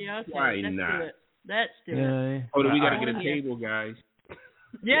saying? Yeah, okay. Why Let's not? do it. Let's do it. Oh, we got to get a table, guys.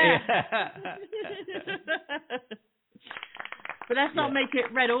 Yeah. But let's not make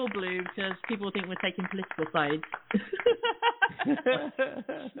it red or blue because people think we're taking political sides.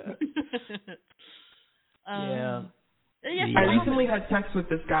 Yeah. I recently had sex with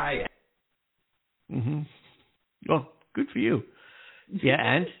this guy. Mhm. Oh, good for you.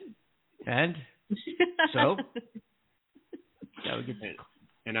 Yeah, and so.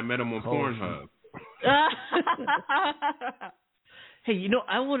 And I met him on Pornhub. Hey, you know,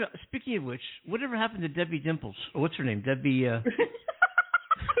 I want to. Speaking of which, whatever happened to Debbie Dimples? Or what's her name? Debbie.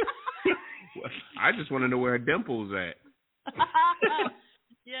 I just want to know where her dimples at.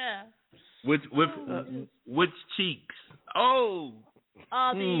 Yeah. Which cheeks? Oh.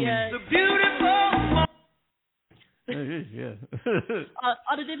 The beautiful. Yeah.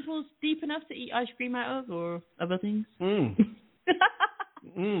 Are the dimples deep enough to eat ice cream out of, or other things? Yeah,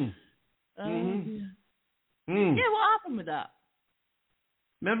 what happened with that?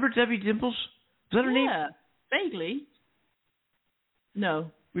 Remember Debbie Dimples? Is that her name? Yeah, vaguely.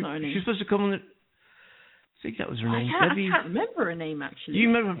 No, not her name. She's supposed to come on the... I think that was her name. I can't remember her name, actually. Do you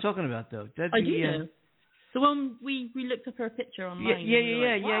remember what I'm talking about, though? Debbie, I do know. The one we looked up her picture online.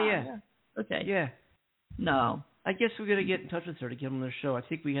 Yeah. Okay. Yeah. No. I guess we're going to get in touch with her to get on the show. I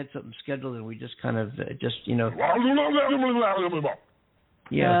think we had something scheduled and we just kind of,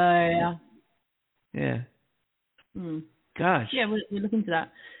 Yeah. Gosh. Yeah, we're looking to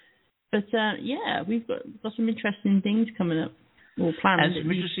that. But, we've got some interesting things coming up. Or planned. And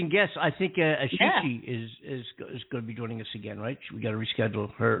some interesting guests. I think Ashishi is going to be joining us again, right? We got to reschedule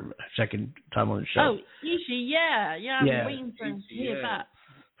her second time on the show. Oh, Ishi, yeah. I'm waiting for him to hear that.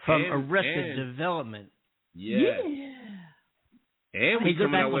 From Arrested Development. Yeah. And we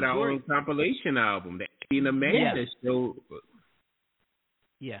coming out with our own compilation album, the Andy and Amanda show.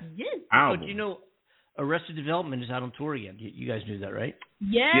 Yes. Album. But you know, Arrested Development is out on tour again. You guys knew that, right?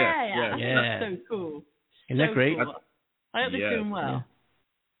 Yeah. That's so cool. Isn't that great? Cool. I hope they're doing well.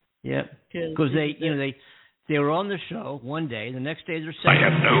 Yeah. Because they were on the show one day, the next day they're saying, I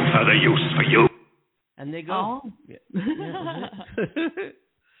have no further use for you. And they go. Oh.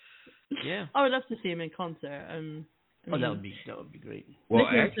 Yeah. I would love to see him in concert. That would be great. Well,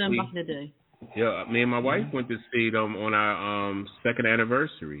 actually, back in the day. Yeah, me and my wife went to see them on our second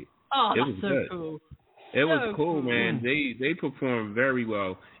anniversary. Oh, it that's was so good. cool. It was cool, man. They performed very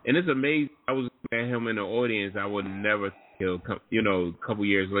well, and it's amazing. I was looking at him in the audience. I would never, a couple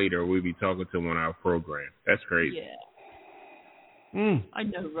years later, we'd be talking to him on our program. That's crazy. Yeah. I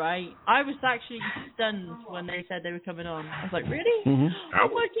know, right? I was actually stunned when they said they were coming on. I was like, really? Oh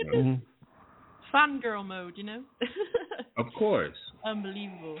my goodness. Fangirl mode, you know? Of course.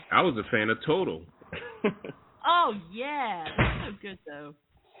 Unbelievable. I was a fan of Total. Oh, yeah. That's so good, though.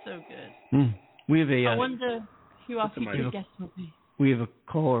 So good. We have I wonder who our future guest will be. We have a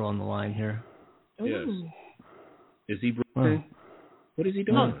caller on the line here. Ooh. Yes. Is he breathing? What is he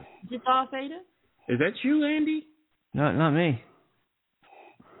doing? Oh, is it Darth Vader? Is that you, Andy? No, not me.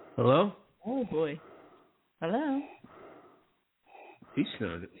 Hello? Oh boy. Hello. He's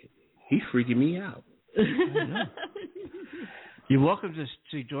freaking me out. You're welcome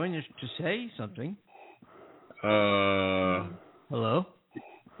to join us to say something. Hello?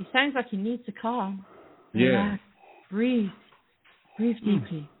 He sounds like he needs to calm. Yeah. Relax. Breathe. Breathe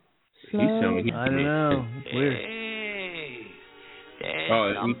deeply. Slow. I don't know. It's weird.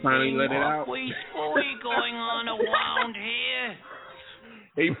 There's he finally let it out? Wastefully going on around here.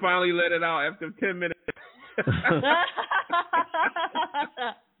 He finally let it out after 10 minutes.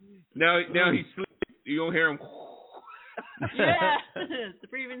 now he's sleeping. You don't hear him. Yeah. The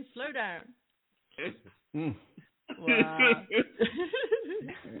breathing slow down. Wow.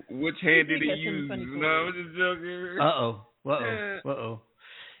 Which hand did he use? No, I'm just joking. Uh-oh.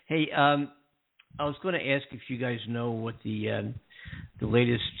 Hey, I was going to ask if you guys know what the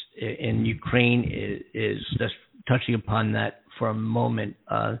latest in Ukraine is. Just touching upon that for a moment,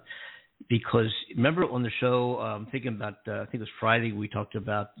 because remember on the show, I'm thinking about, I think it was Friday, we talked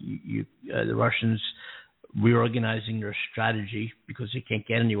about the Russians reorganizing their strategy because they can't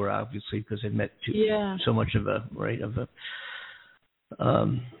get anywhere, obviously, because they've met so much of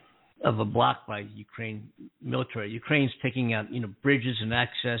a block by Ukraine military. Ukraine's taking out, bridges and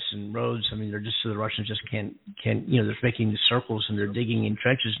access and roads. I mean, they're just so the Russians just can't. They're making the circles and they're digging in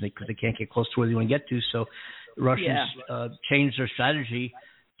trenches because they can't get close to where they want to get to. So the Russians changed their strategy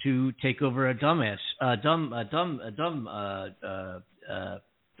to take over a Donbass.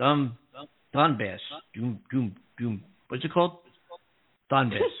 What's it called?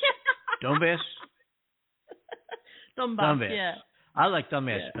 Donbass. Donbass. Yeah. I like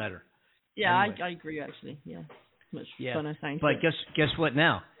Donbass better. Yeah, anyway. I agree actually. Yeah. Much funner sound. But guess what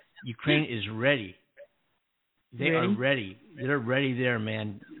now? Ukraine is ready. They are ready. They're ready there,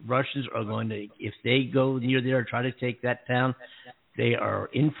 man. Russians are going to, if they go near there and try to take that town, they are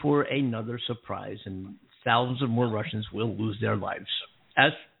in for another surprise, and thousands of more Russians will lose their lives.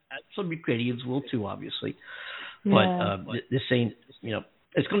 As some Ukrainians will too, obviously. But this ain't,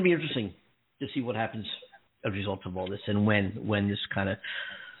 it's going to be interesting to see what happens as a result of all this, and when this kind of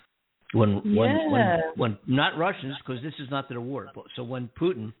when not Russians, because this is not their war. So when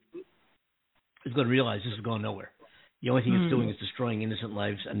Putin is going to realize this is going nowhere, the only thing it's doing is destroying innocent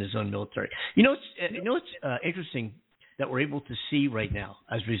lives and his own military. It's interesting that we're able to see right now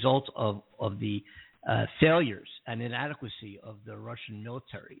as a result of the failures and inadequacy of the Russian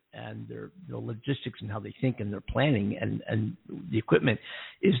military and their logistics and how they think and their planning and the equipment,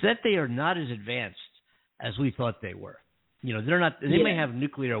 is that they are not as advanced as we thought they were. They're not. They may have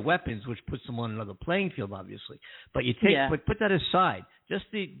nuclear weapons, which puts them on another playing field, obviously. But but put that aside. Just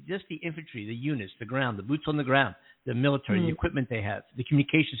the infantry, the units, the ground, the boots on the ground, the military, the equipment they have, the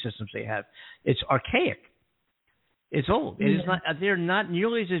communication systems they have. It's archaic. It's old. It is not. They're not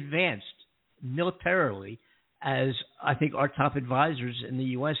nearly as advanced militarily as I think our top advisors in the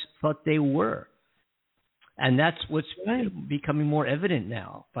U.S. thought they were. And that's what's becoming more evident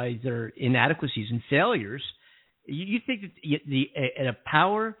now by their inadequacies and failures. You think that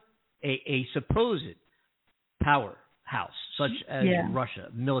a supposed powerhouse such as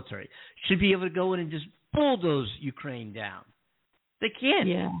Russia, military, should be able to go in and just bulldoze Ukraine down? They can't.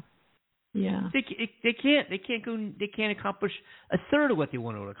 Yeah. They can't. They can't accomplish a third of what they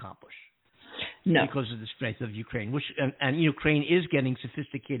want to accomplish. No. Because of the strength of Ukraine, and Ukraine is getting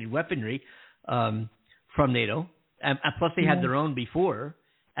sophisticated weaponry from NATO, and plus they had their own before,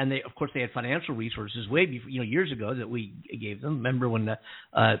 and they had financial resources way before, years ago that we gave them. Remember when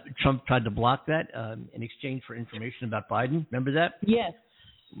Trump tried to block that in exchange for information about Biden? Remember that? Yes.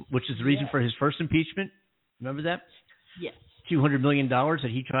 Which is the reason for his first impeachment. Remember that? Yes. $200 million that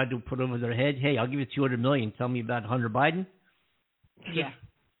he tried to put over their head. Hey, I'll give you $200 million. Tell me about Hunter Biden. Yeah.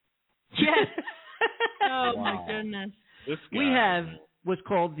 Yes. Oh my goodness. We have what's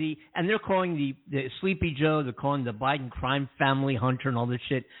called they're calling the Sleepy Joe. They're calling the Biden crime family Hunter and all this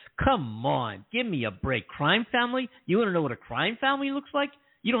shit. Come on, give me a break. Crime family? You want to know what a crime family looks like?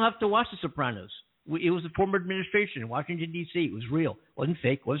 You don't have to watch The Sopranos. It was the former administration in Washington D.C. It was real. It wasn't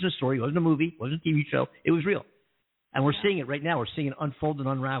fake. It wasn't a story. It wasn't a movie. It wasn't a TV show. It was real. And we're seeing it right now. We're seeing it unfold and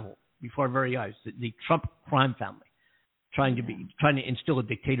unravel before our very eyes. The Trump crime family trying to instill a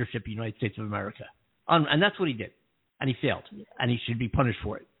dictatorship in the United States of America. And that's what he did. And he failed. And he should be punished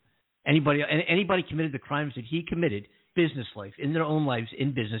for it. Anybody committed the crimes that he committed, business life, in their own lives,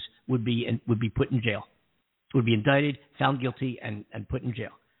 in business, would be put in jail. Would be indicted, found guilty, and put in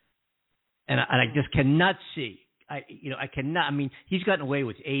jail. And I just cannot see. I cannot. I mean, he's gotten away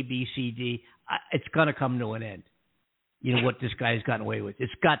with A, B, C, D. It's gonna come to an end. You know what this guy has gotten away with?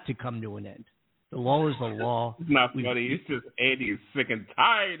 It's got to come to an end. The law is the law. It's not funny. It's just Andy is sick and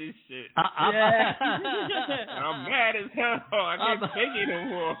tired of this shit. I'm mad as hell. I can't take it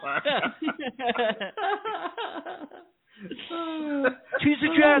anymore. She's a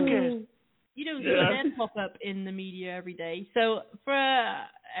jacket. You don't see them pop up in the media every day. So for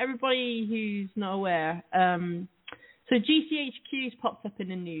everybody who's not aware, so GCHQ's popped up in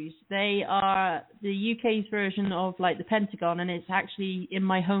the news. They are the UK's version of like the Pentagon, and it's actually in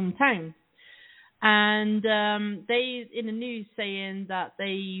my hometown. And they in the news saying that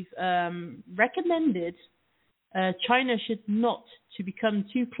they've recommended China should not to become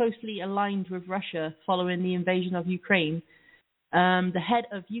too closely aligned with Russia following the invasion of Ukraine. The head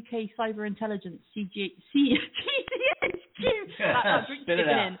of UK cyber intelligence, GCHQ,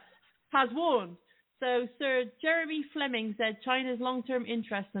 has warned. So Sir Jeremy Fleming said China's long-term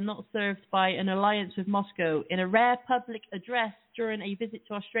interests are not served by an alliance with Moscow. In a rare public address during a visit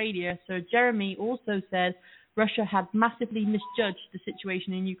to Australia, Sir Jeremy also said Russia had massively misjudged the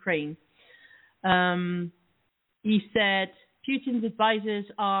situation in Ukraine. He said Putin's advisors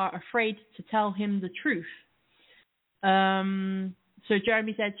are afraid to tell him the truth. So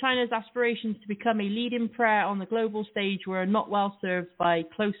Jeremy said China's aspirations to become a leading player on the global stage were not well served by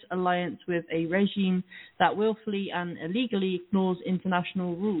close alliance with a regime that willfully and illegally ignores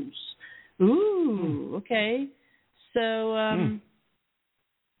international rules. Ooh, okay. So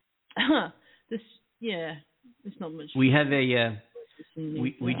there's not much. We have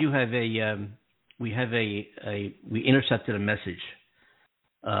we intercepted a message.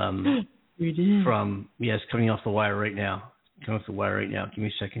 We did. From it's coming off the wire right now. Give me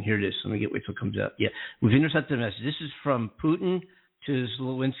a second. Here it is. Let me wait till it comes out. Yeah, we've intercepted a message. This is from Putin to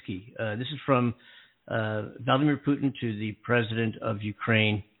Zelensky. This is from Vladimir Putin to the president of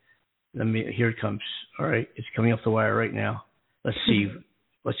Ukraine. Here it comes. All right, it's coming off the wire right now. Let's see.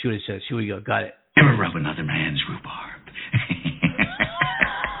 Let's see what it says. Here we go. Got it. Never rub another man's rhubarb.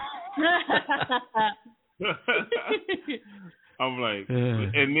 I'm like,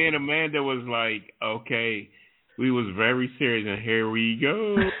 and then Amanda was like, okay, we was very serious, and here we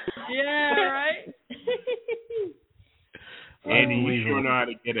go. Yeah, right? Andy, you sure know how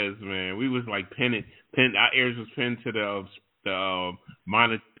to get us, man. We was like pinned, our ears was pinned to the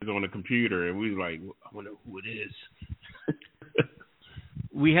monitors on the computer, and we was like, I wonder who it is.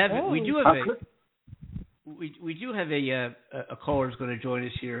 We do have a caller who's going to join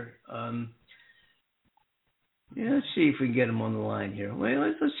us here. Let's see if we can get him on the line here. Well,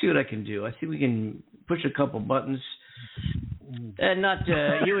 let's see what I can do. I think we can push a couple buttons.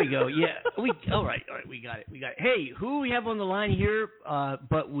 Here we go. Yeah, all right, we got it. Hey, who we have on the line here?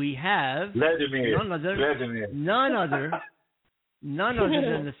 But we have none other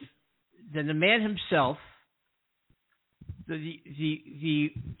than the man himself,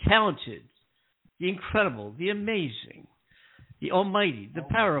 the talented, the incredible, the amazing, the almighty, the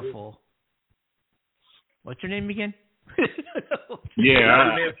powerful. What's your name again?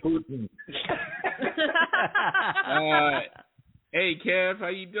 Vladimir Putin. Hey, Kev, how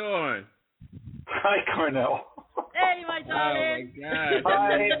you doing? Hi, Cornell. Hey, my darling. Oh, my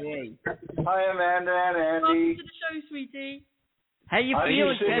God. Hi, Amanda and Andy. Welcome to the show, sweetie. How you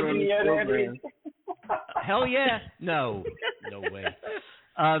feeling, Kevin? Andy? Hell yeah. No way.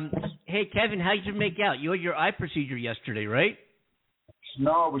 Hey, Kevin, how did you make out? You had your eye procedure yesterday, right?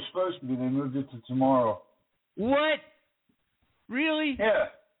 No, it was supposed to be. They moved it to tomorrow. What? Really? Yeah.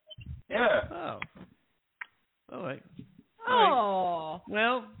 Oh. All right. Oh.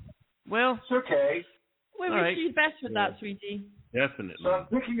 Well. It's okay. We wish you the best with that, sweetie. Definitely. So I'm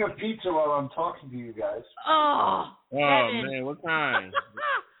thinking of pizza while I'm talking to you guys. Oh, man, what kind?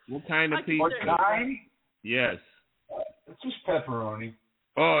 What kind of pizza? What kind? Yes. It's just pepperoni.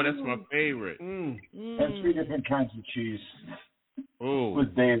 Oh, that's my favorite. And 3 different kinds of cheese. Oh.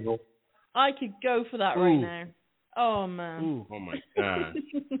 With basil. I could go for that right now. Oh, man. Ooh. Oh, my God.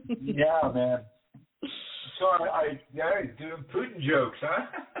 Yeah, man. So I doing Putin jokes, huh?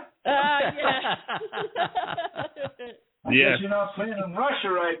 Yeah. I guess you're not playing in Russia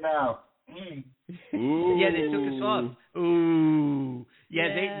right now. Ooh. Yeah, they took us off. Ooh.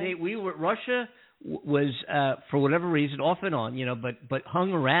 Yeah, we were, Russia was, for whatever reason, off and on, but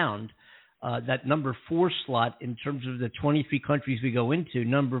hung around that number 4 slot in terms of the 23 countries we go into.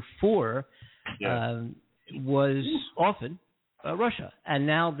 Number 4 was often Russia, and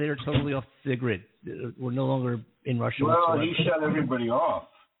now they're totally off the grid. We're no longer in Russia. Well, whatsoever. he shut everybody off.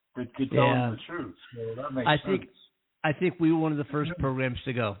 That could tell him the truth. So that makes sense. I think we were one of the first programs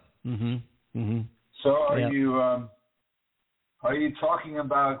to go. Mm-hmm. Mm-hmm. So are you talking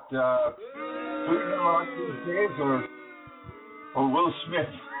about Putin on these days or Will Smith?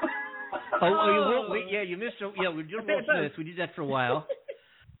 You missed. Yeah, we did Will Smith. We did that for a while.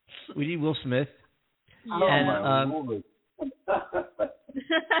 We did Will Smith.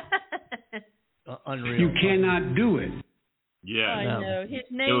 Unreal. You cannot do it. Yeah, I know. His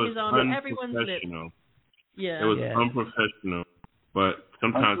name is on everyone's lips. Yeah, it was unprofessional. But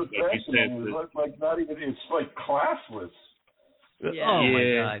sometimes, like you said, it's like not even. It's like classless. Yeah. Oh my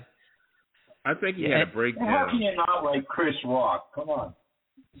God. I think he had a breakdown. How can you not like Chris Rock? Come on.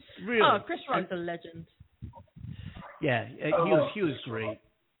 Really? Oh, Chris Rock's a legend. Yeah, he was great.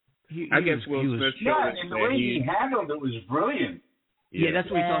 I guess Will Smith showed and the way he handled it was brilliant. Yeah, that's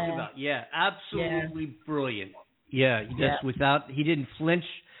what we talked about. Yeah, absolutely brilliant. Yeah, he didn't flinch.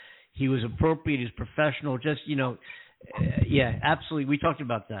 He was appropriate. He was professional. Just absolutely. We talked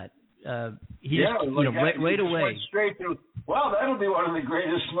about that. Right away. Straight through. Well, that'll be one of the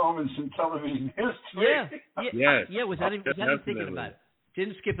greatest moments in television history. Yeah. Without even thinking about it.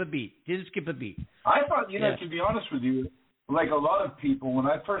 Didn't skip a beat. I thought, to be honest with you, like a lot of people, when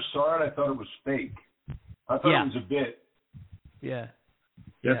I first saw it, I thought it was fake. I thought it was a bit. Yeah.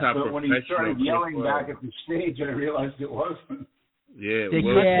 But when he started yelling back at the stage, I realized it wasn't. Yeah. And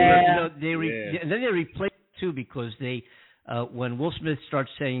then they replaced it too because they, when Will Smith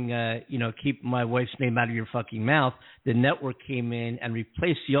starts saying, keep my wife's name out of your fucking mouth, the network came in and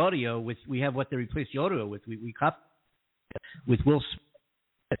replaced the audio with. We have what they replaced the audio with. We copied with Will Smith.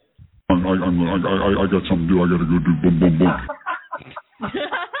 I got something to do. I got to go do boom, boom, boom.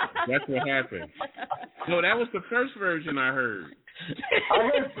 That's what happened. No, that was the first version I heard. I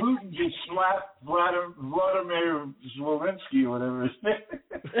heard Putin just slap Vladimir Zelensky or whatever his name.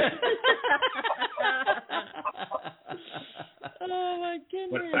 Oh my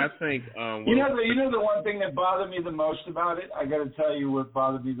goodness! But I think you know the one thing that bothered me the most about it. I got to tell you what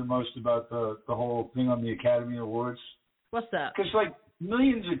bothered me the most about the whole thing on the Academy Awards. What's that? Because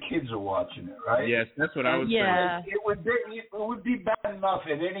millions of kids are watching it, right? Yes, that's what I was saying. It would be bad enough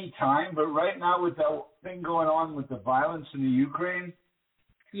at any time, but right now with that thing going on with the violence in the Ukraine,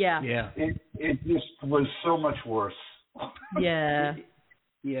 it just was so much worse. Yeah.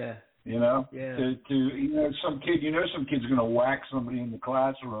 Yeah. Some kid's going to whack somebody in the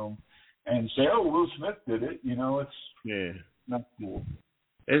classroom and say, "Oh, Will Smith did it." It's not cool.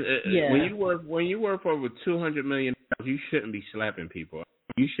 When you work for over $200 million, you shouldn't be slapping people.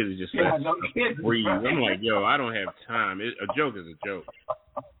 You should have just breathe. I'm like, I don't have time. A joke is a joke.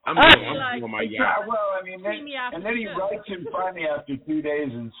 I'm doing my yacht. Well, I mean, and then he writes him finally after 2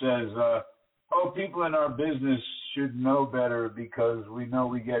 days and says, people in our business should know better because we know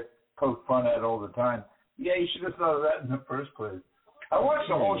we get poked fun at all the time. Yeah, you should have thought of that in the first place. I watched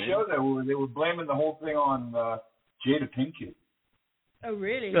the whole show there where they were blaming the whole thing on Jada Pinkett. Oh,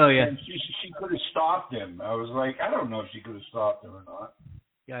 really? Oh, yeah. And she could have stopped him. I was like, I don't know if she could have stopped him or not.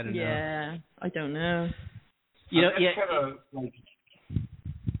 Yeah, I don't know. Yeah, I don't know.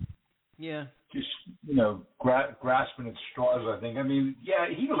 Just, grasping at straws, I think. I mean,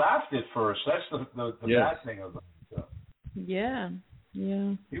 he laughed at first. That's the bad thing of it. Yeah.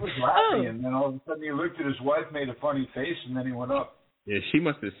 He was laughing, and then all of a sudden he looked at his wife, made a funny face, and then he went up. Yeah, she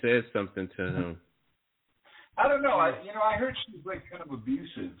must have said something to him. I don't know. I heard she's like kind of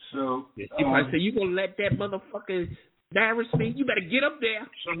abusive. So she might say, "You gonna let that motherfucker embarrass me? You better get up there."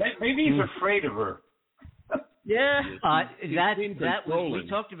 So maybe he's afraid of her. Yeah. We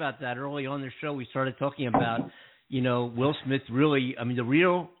talked about that early on the show. We started talking about, Will Smith really. I mean, the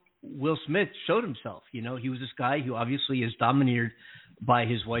real Will Smith showed himself. He was this guy who obviously is dominated by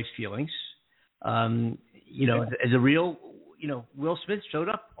his wife's feelings. The real, Will Smith showed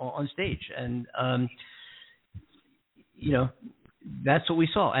up on stage, and that's what we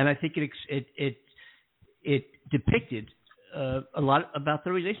saw, and I think it depicted a lot about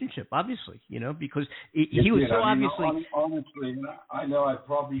the relationship, obviously, because he was so obviously. Honestly, I know I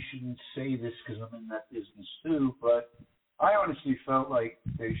probably shouldn't say this because I'm in that business too, but I honestly felt like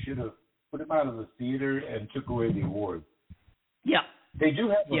they should have put him out of the theater and took away the award. Yeah. They do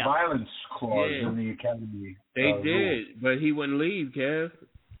have a violence clause in the Academy. They did, but he wouldn't leave, Kev.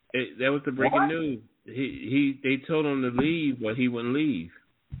 That was the breaking news. They told him to leave, but he wouldn't leave.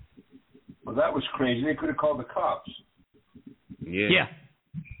 Well, that was crazy. They could have called the cops. Yeah.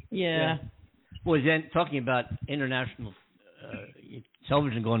 Well, then talking about international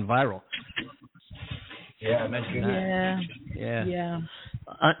television going viral. Yeah.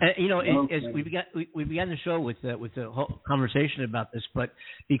 As we began the show with the whole conversation about this, but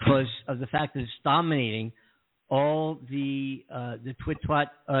because of the fact that it's dominating all the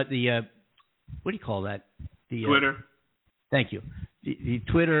what do you call that? The Twitter. Thank you. The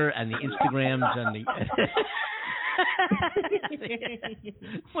Twitter and the Instagrams and the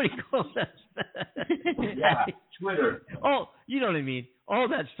what do you call that? Yeah, Twitter. Oh, you know what I mean. All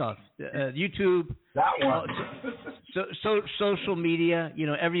that stuff. YouTube. That one. Social media. You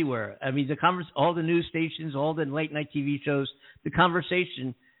know, everywhere. I mean, all the news stations, all the late night TV shows. The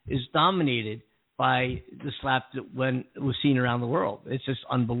conversation is dominated by the slap that when it was seen around the world. It's just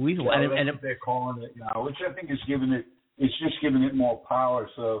unbelievable. Yeah, and what they're calling it now, which I think is giving it. It's just giving it more power.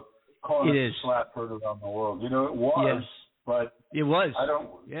 So calling it the slap heard around the world. You know, it was, but it was. I don't.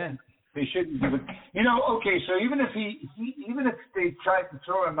 Yeah. They shouldn't give it. You know, okay. So even if even if they tried to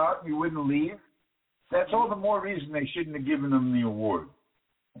throw him out and he wouldn't leave, that's all the more reason they shouldn't have given him the award.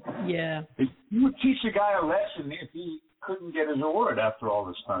 Yeah. You would teach a guy a lesson if he couldn't get his award after all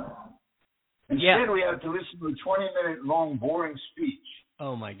this time. Instead, we had to listen to a 20-minute long, boring speech.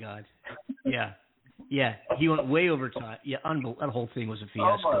 Oh my God. Yeah. Yeah, he went way over time. Yeah, that whole thing was a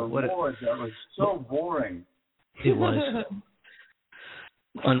fiasco. Oh my Lord, that was so boring. It was.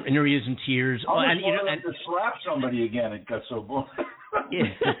 And here he is in tears. I wanted to slap somebody again. It got so boring.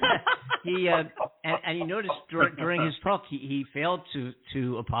 Yeah. He and you noticed during his talk he failed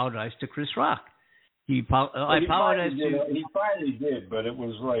to apologize to Chris Rock. He apologized to. He finally did, but it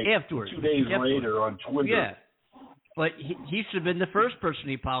was like afterwards. 2 days later on Twitter. Yeah. But he should have been the first person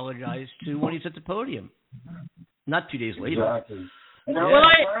he apologized to when he's at the podium. Not 2 days later. Exactly. And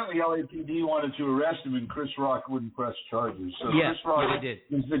apparently LAPD wanted to arrest him, and Chris Rock wouldn't press charges. So Chris Rock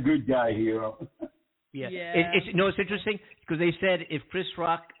is the good guy here. Yeah. It's interesting because they said if Chris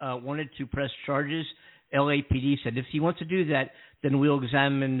Rock wanted to press charges, LAPD said if he wants to do that, then we'll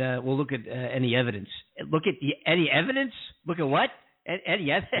look at any evidence. Look at any evidence? Look at what? Any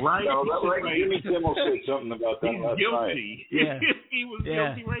evidence? Right. Jimmy Kimmel said something about that last guilty. night. Yeah. He was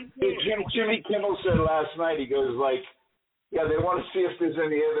guilty right there. Jimmy Kimmel said last night, he goes like, yeah, they want to see if there's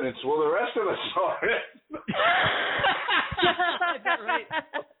any evidence. Well, the rest of us saw it. Right.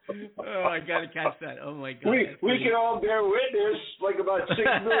 Oh, I got to catch that. Oh, my God. We can all bear witness, like about 6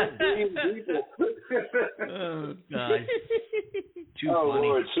 billion people. Oh, God. Too funny.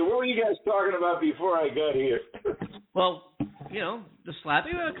 Lord. So what were you guys talking about before I got here? Well, the slap.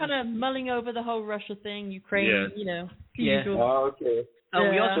 We were kind of mulling over the whole Russia thing, Ukraine, the usual. Oh, okay.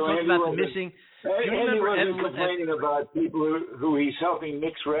 We also talked about the missing. Andy wasn't complaining about people who he's helping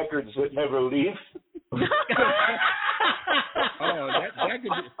mix records that never leave. That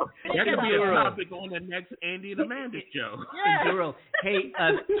could be a topic on the next Andy and Amanda show. Yeah. Hey,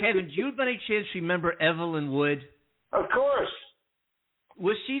 Kevin, do you by any chance remember Evelyn Wood? Of course.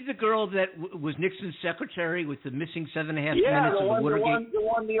 Was she the girl that was Nixon's secretary with the missing 7.5 minutes of the Watergate?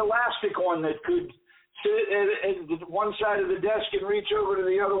 the elastic one that could sit at one side of the desk and reach over to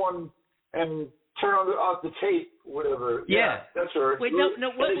the other one and turn off the tape, whatever. Yeah, that's her. Wait, no, it's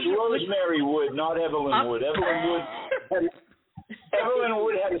Rosemary Wood, not Evelyn Wood. Evelyn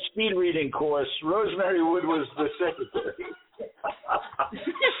Wood had a speed reading course. Rosemary Wood was the secretary.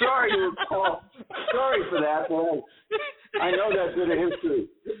 Sorry to recall. Sorry for that. Well, I know that bit of history.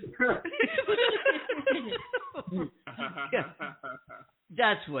 Yeah.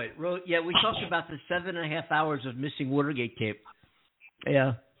 That's what. Yeah, we talked about the 7.5 hours of missing Watergate tape.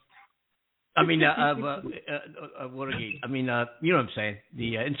 Yeah. I mean, Watergate. I mean, you know what I'm saying?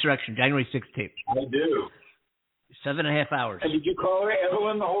 The insurrection, January 6th tape. I do. 7.5 hours. And did you call her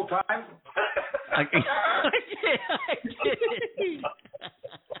Evelyn the whole time? I did.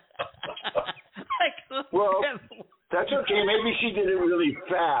 Well, that's okay. Maybe she did it really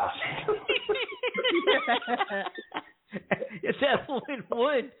fast. It's Evelyn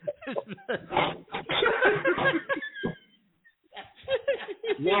Wood.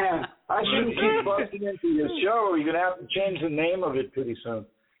 Man, I shouldn't keep busting into your show. You're going to have to change the name of it pretty soon.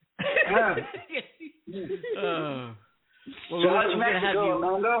 Well, so how's Mexico,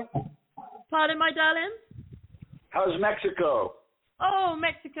 Amanda? Pardon, my darling? How's Mexico? Oh,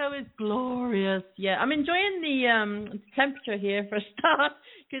 Mexico is glorious. Yeah, I'm enjoying the temperature here for a start,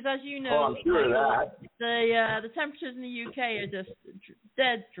 because as you know, I'm sure of that. The temperatures in the UK are just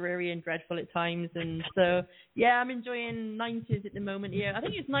dead dreary and dreadful at times, and so yeah, I'm enjoying 90s at the moment here. I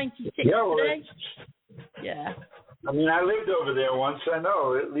think it's 96 today. Yeah. I mean, I lived over there once. I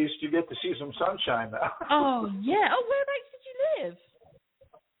know. At least you get to see some sunshine now. Oh yeah. Oh, whereabouts did you live?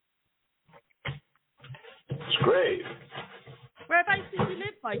 It's great. Whereabouts did you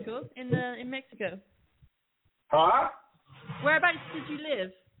live, Michael? In Mexico? Huh? Whereabouts did you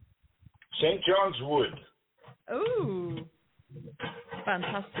live? St. John's Wood. Oh,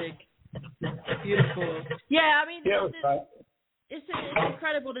 fantastic! Beautiful. Yeah, I mean, it's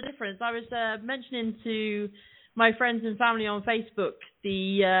incredible the difference. I was mentioning to my friends and family on Facebook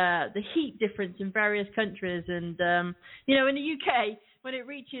the heat difference in various countries, and in the UK when it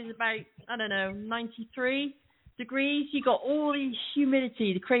reaches about 93 degrees, you got all the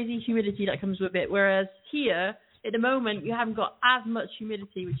humidity, the crazy humidity that comes with it. Whereas here at the moment you haven't got as much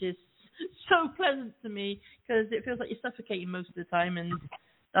humidity, which is so pleasant to me because it feels like you're suffocating most of the time, and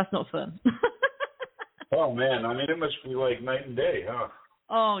that's not fun. Oh man, I mean it must be like night and day, huh?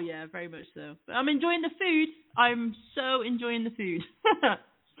 Oh yeah, very much so. But I'm enjoying the food. I'm so enjoying the food.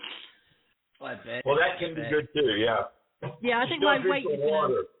 I bet. Well, that can be good too. Yeah. Yeah, I think my weight is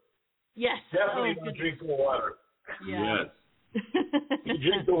water. Yes. Definitely don't drink the water. Yeah. Yes. You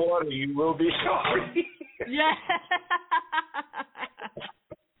drink the water, you will be sorry. Yeah.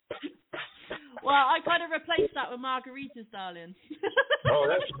 Well, I kind of replaced that with margaritas, darling. Oh,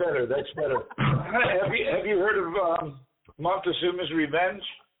 that's better. That's better. Have you heard of Montezuma's Revenge?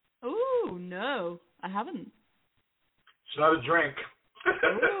 Ooh, no, I haven't. It's not a drink.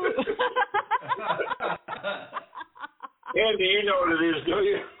 Andy, you know what it is, do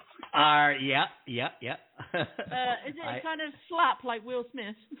you? Yeah. Is it kind of slap like Will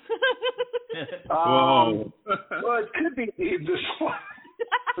Smith? Well, it could be the slap.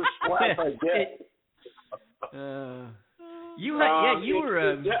 The slap, I guess. You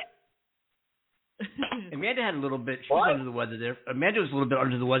were. Amanda had a little bit. She was under the weather there. Amanda was a little bit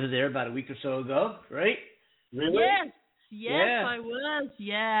under the weather there about a week or so ago, right? Really? Yes, I was.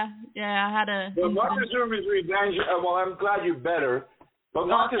 Yeah, I had a. Well, Montezuma's Revenge. Well, I'm glad you're better. But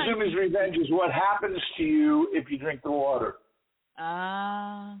Montezuma's Revenge is what happens to you if you drink the water.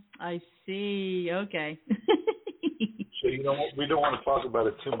 Ah, I see. Okay. So we don't want to talk about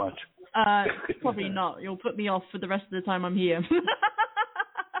it too much. Probably not. You'll put me off for the rest of the time I'm here.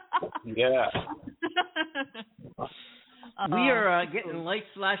 Yeah. We are getting lights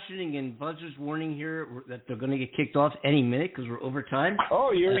flashing and buzzers warning here that they're going to get kicked off any minute because we're over time.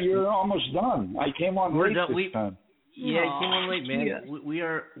 Oh, you're almost done. I came on late this time. Yeah, you came on late, man. Yeah.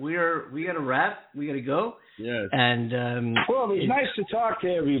 We got to wrap. We got to go. Yes. And well, it was nice to talk to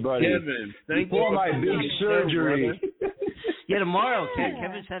everybody. Kevin, thank before you. my big surgery. Yeah, tomorrow.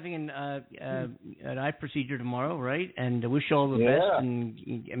 Kevin's having an eye procedure tomorrow, right? And I wish you all the best and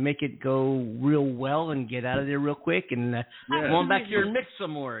make it go real well and get out of there real quick and come on back here and mix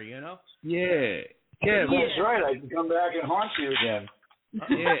some more, you know? Yeah. Kev, that's right. I can come back and haunt you again.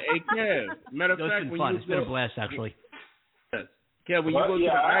 Yeah, hey, Kev. Matter of fact, it's been fun. It's been a blast, actually. Yes. Kev, when you go to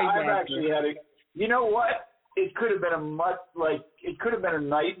the I've actually had it. You know what? It could have been it could have been a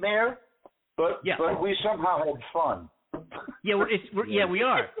nightmare, but we somehow had fun. Yeah, we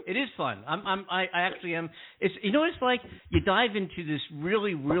are. It is fun. I actually am. It's it's like you dive into this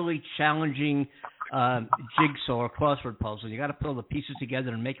really, really challenging jigsaw or crossword puzzle. You got to put all the pieces together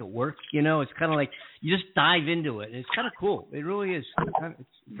and make it work. It's kind of like you just dive into it. It's kind of cool. It really is. It's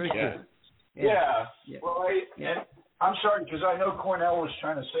very cool. Yeah. Well, I'm sorry because I know Cornell was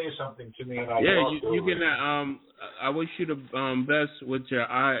trying to say something to me, and you can. I wish you the best with your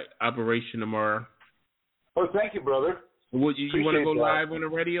eye operation tomorrow. Oh, thank you, brother. Would you want to go live on a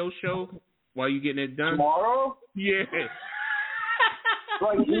radio show while you're getting it done? Tomorrow? Yeah.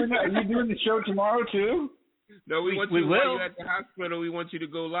 Are you doing the show tomorrow, too? No, we want you while you're at the hospital. We want you to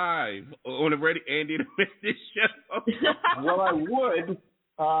go live on the radio, Andy, to make this show. Well, I would.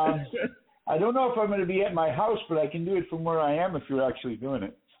 I don't know if I'm going to be at my house, but I can do it from where I am if you're actually doing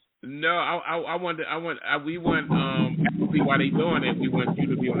it. No, we want while they doing it, we want you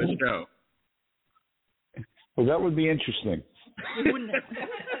to be on the show. Well, that would be interesting. Wouldn't it?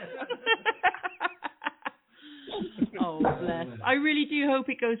 Oh, bless. I really do hope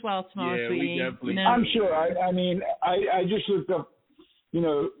it goes well tomorrow, sweetie. We definitely. I'm sure. I mean, I just looked up,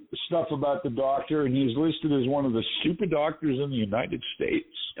 stuff about the doctor, and he's listed as one of the super doctors in the United States.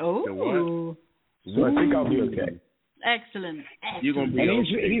 Oh. So I think I'll be okay. Excellent. You're gonna be and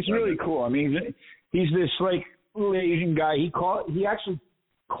okay. He's really cool. I mean, he's this little Asian guy. He actually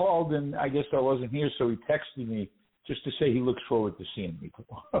called, and I guess I wasn't here, so he texted me just to say he looks forward to seeing me.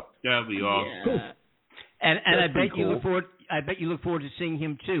 That'd be awesome. Yeah. And I bet you look forward. I bet you look forward to seeing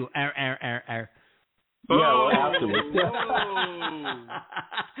him too. Yeah, well, afterwards.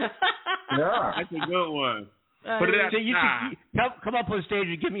 Yeah, that's a good one. So you can come up on stage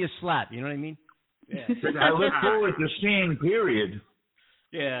and give me a slap. You know what I mean? Yeah. I look forward to seeing. Period.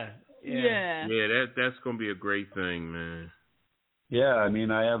 Yeah. That's gonna be a great thing, man. Yeah, I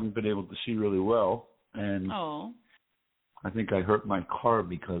mean, I haven't been able to see really well, and I think I hurt my car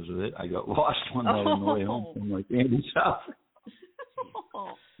because of it. I got lost one night on the way home from Andy's house.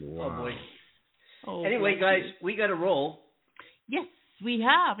 Wow. Oh boy. Anyway, guys, we got to roll. Yes, we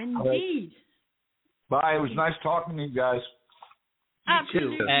have, indeed. Bye. It was nice talking to you guys.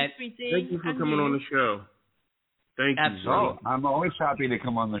 Absolutely, sweetie. Thank you for coming on the show. Thank you. Absolutely. I'm always happy to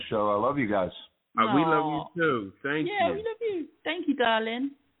come on the show. I love you guys. We love you too. Thank you. Yeah, we love you. Thank you,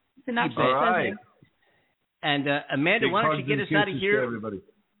 darling. It's an absolute pleasure. And Amanda, why don't you get us out of here? Everybody.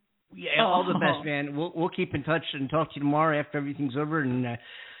 Yeah, all the best, man. We'll keep in touch and talk to you tomorrow after everything's over. And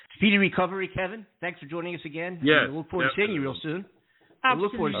speedy recovery, Kevin. Thanks for joining us again. Yes, we'll look forward to seeing you real soon. Absolutely. We'll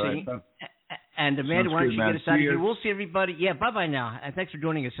look forward to seeing you. And Amanda, why don't you get us out of here? We'll see everybody. Yeah, bye-bye now. And thanks for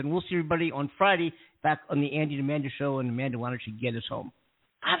joining us. And we'll see everybody on Friday back on the Andy and Amanda show. And Amanda, why don't you get us home?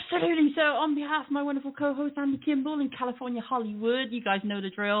 Absolutely. So on behalf of my wonderful co-host Andy Kimball in California, Hollywood, you guys know the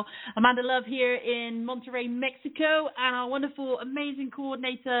drill. Amanda Love here in Monterrey, Mexico, and our wonderful, amazing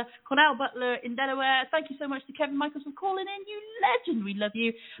coordinator, Cornell Butler in Delaware. Thank you so much to Kevin Michaels for calling in. You legend. We love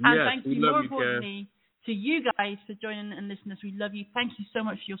you. And thank you, more importantly, to you guys for joining and listening. We love you. Thank you so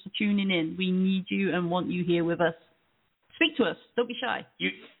much for tuning in. We need you and want you here with us. Speak to us. Don't be shy.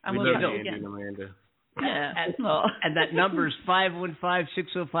 And we'll love you, Andy and Amanda. Yeah, and that number is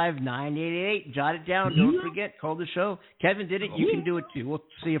 515-605-9888. Jot it down. Don't forget. Call the show. Kevin did it. You can do it too. We'll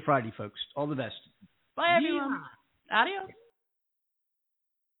see you Friday, folks. All the best. Bye, everyone. Adios.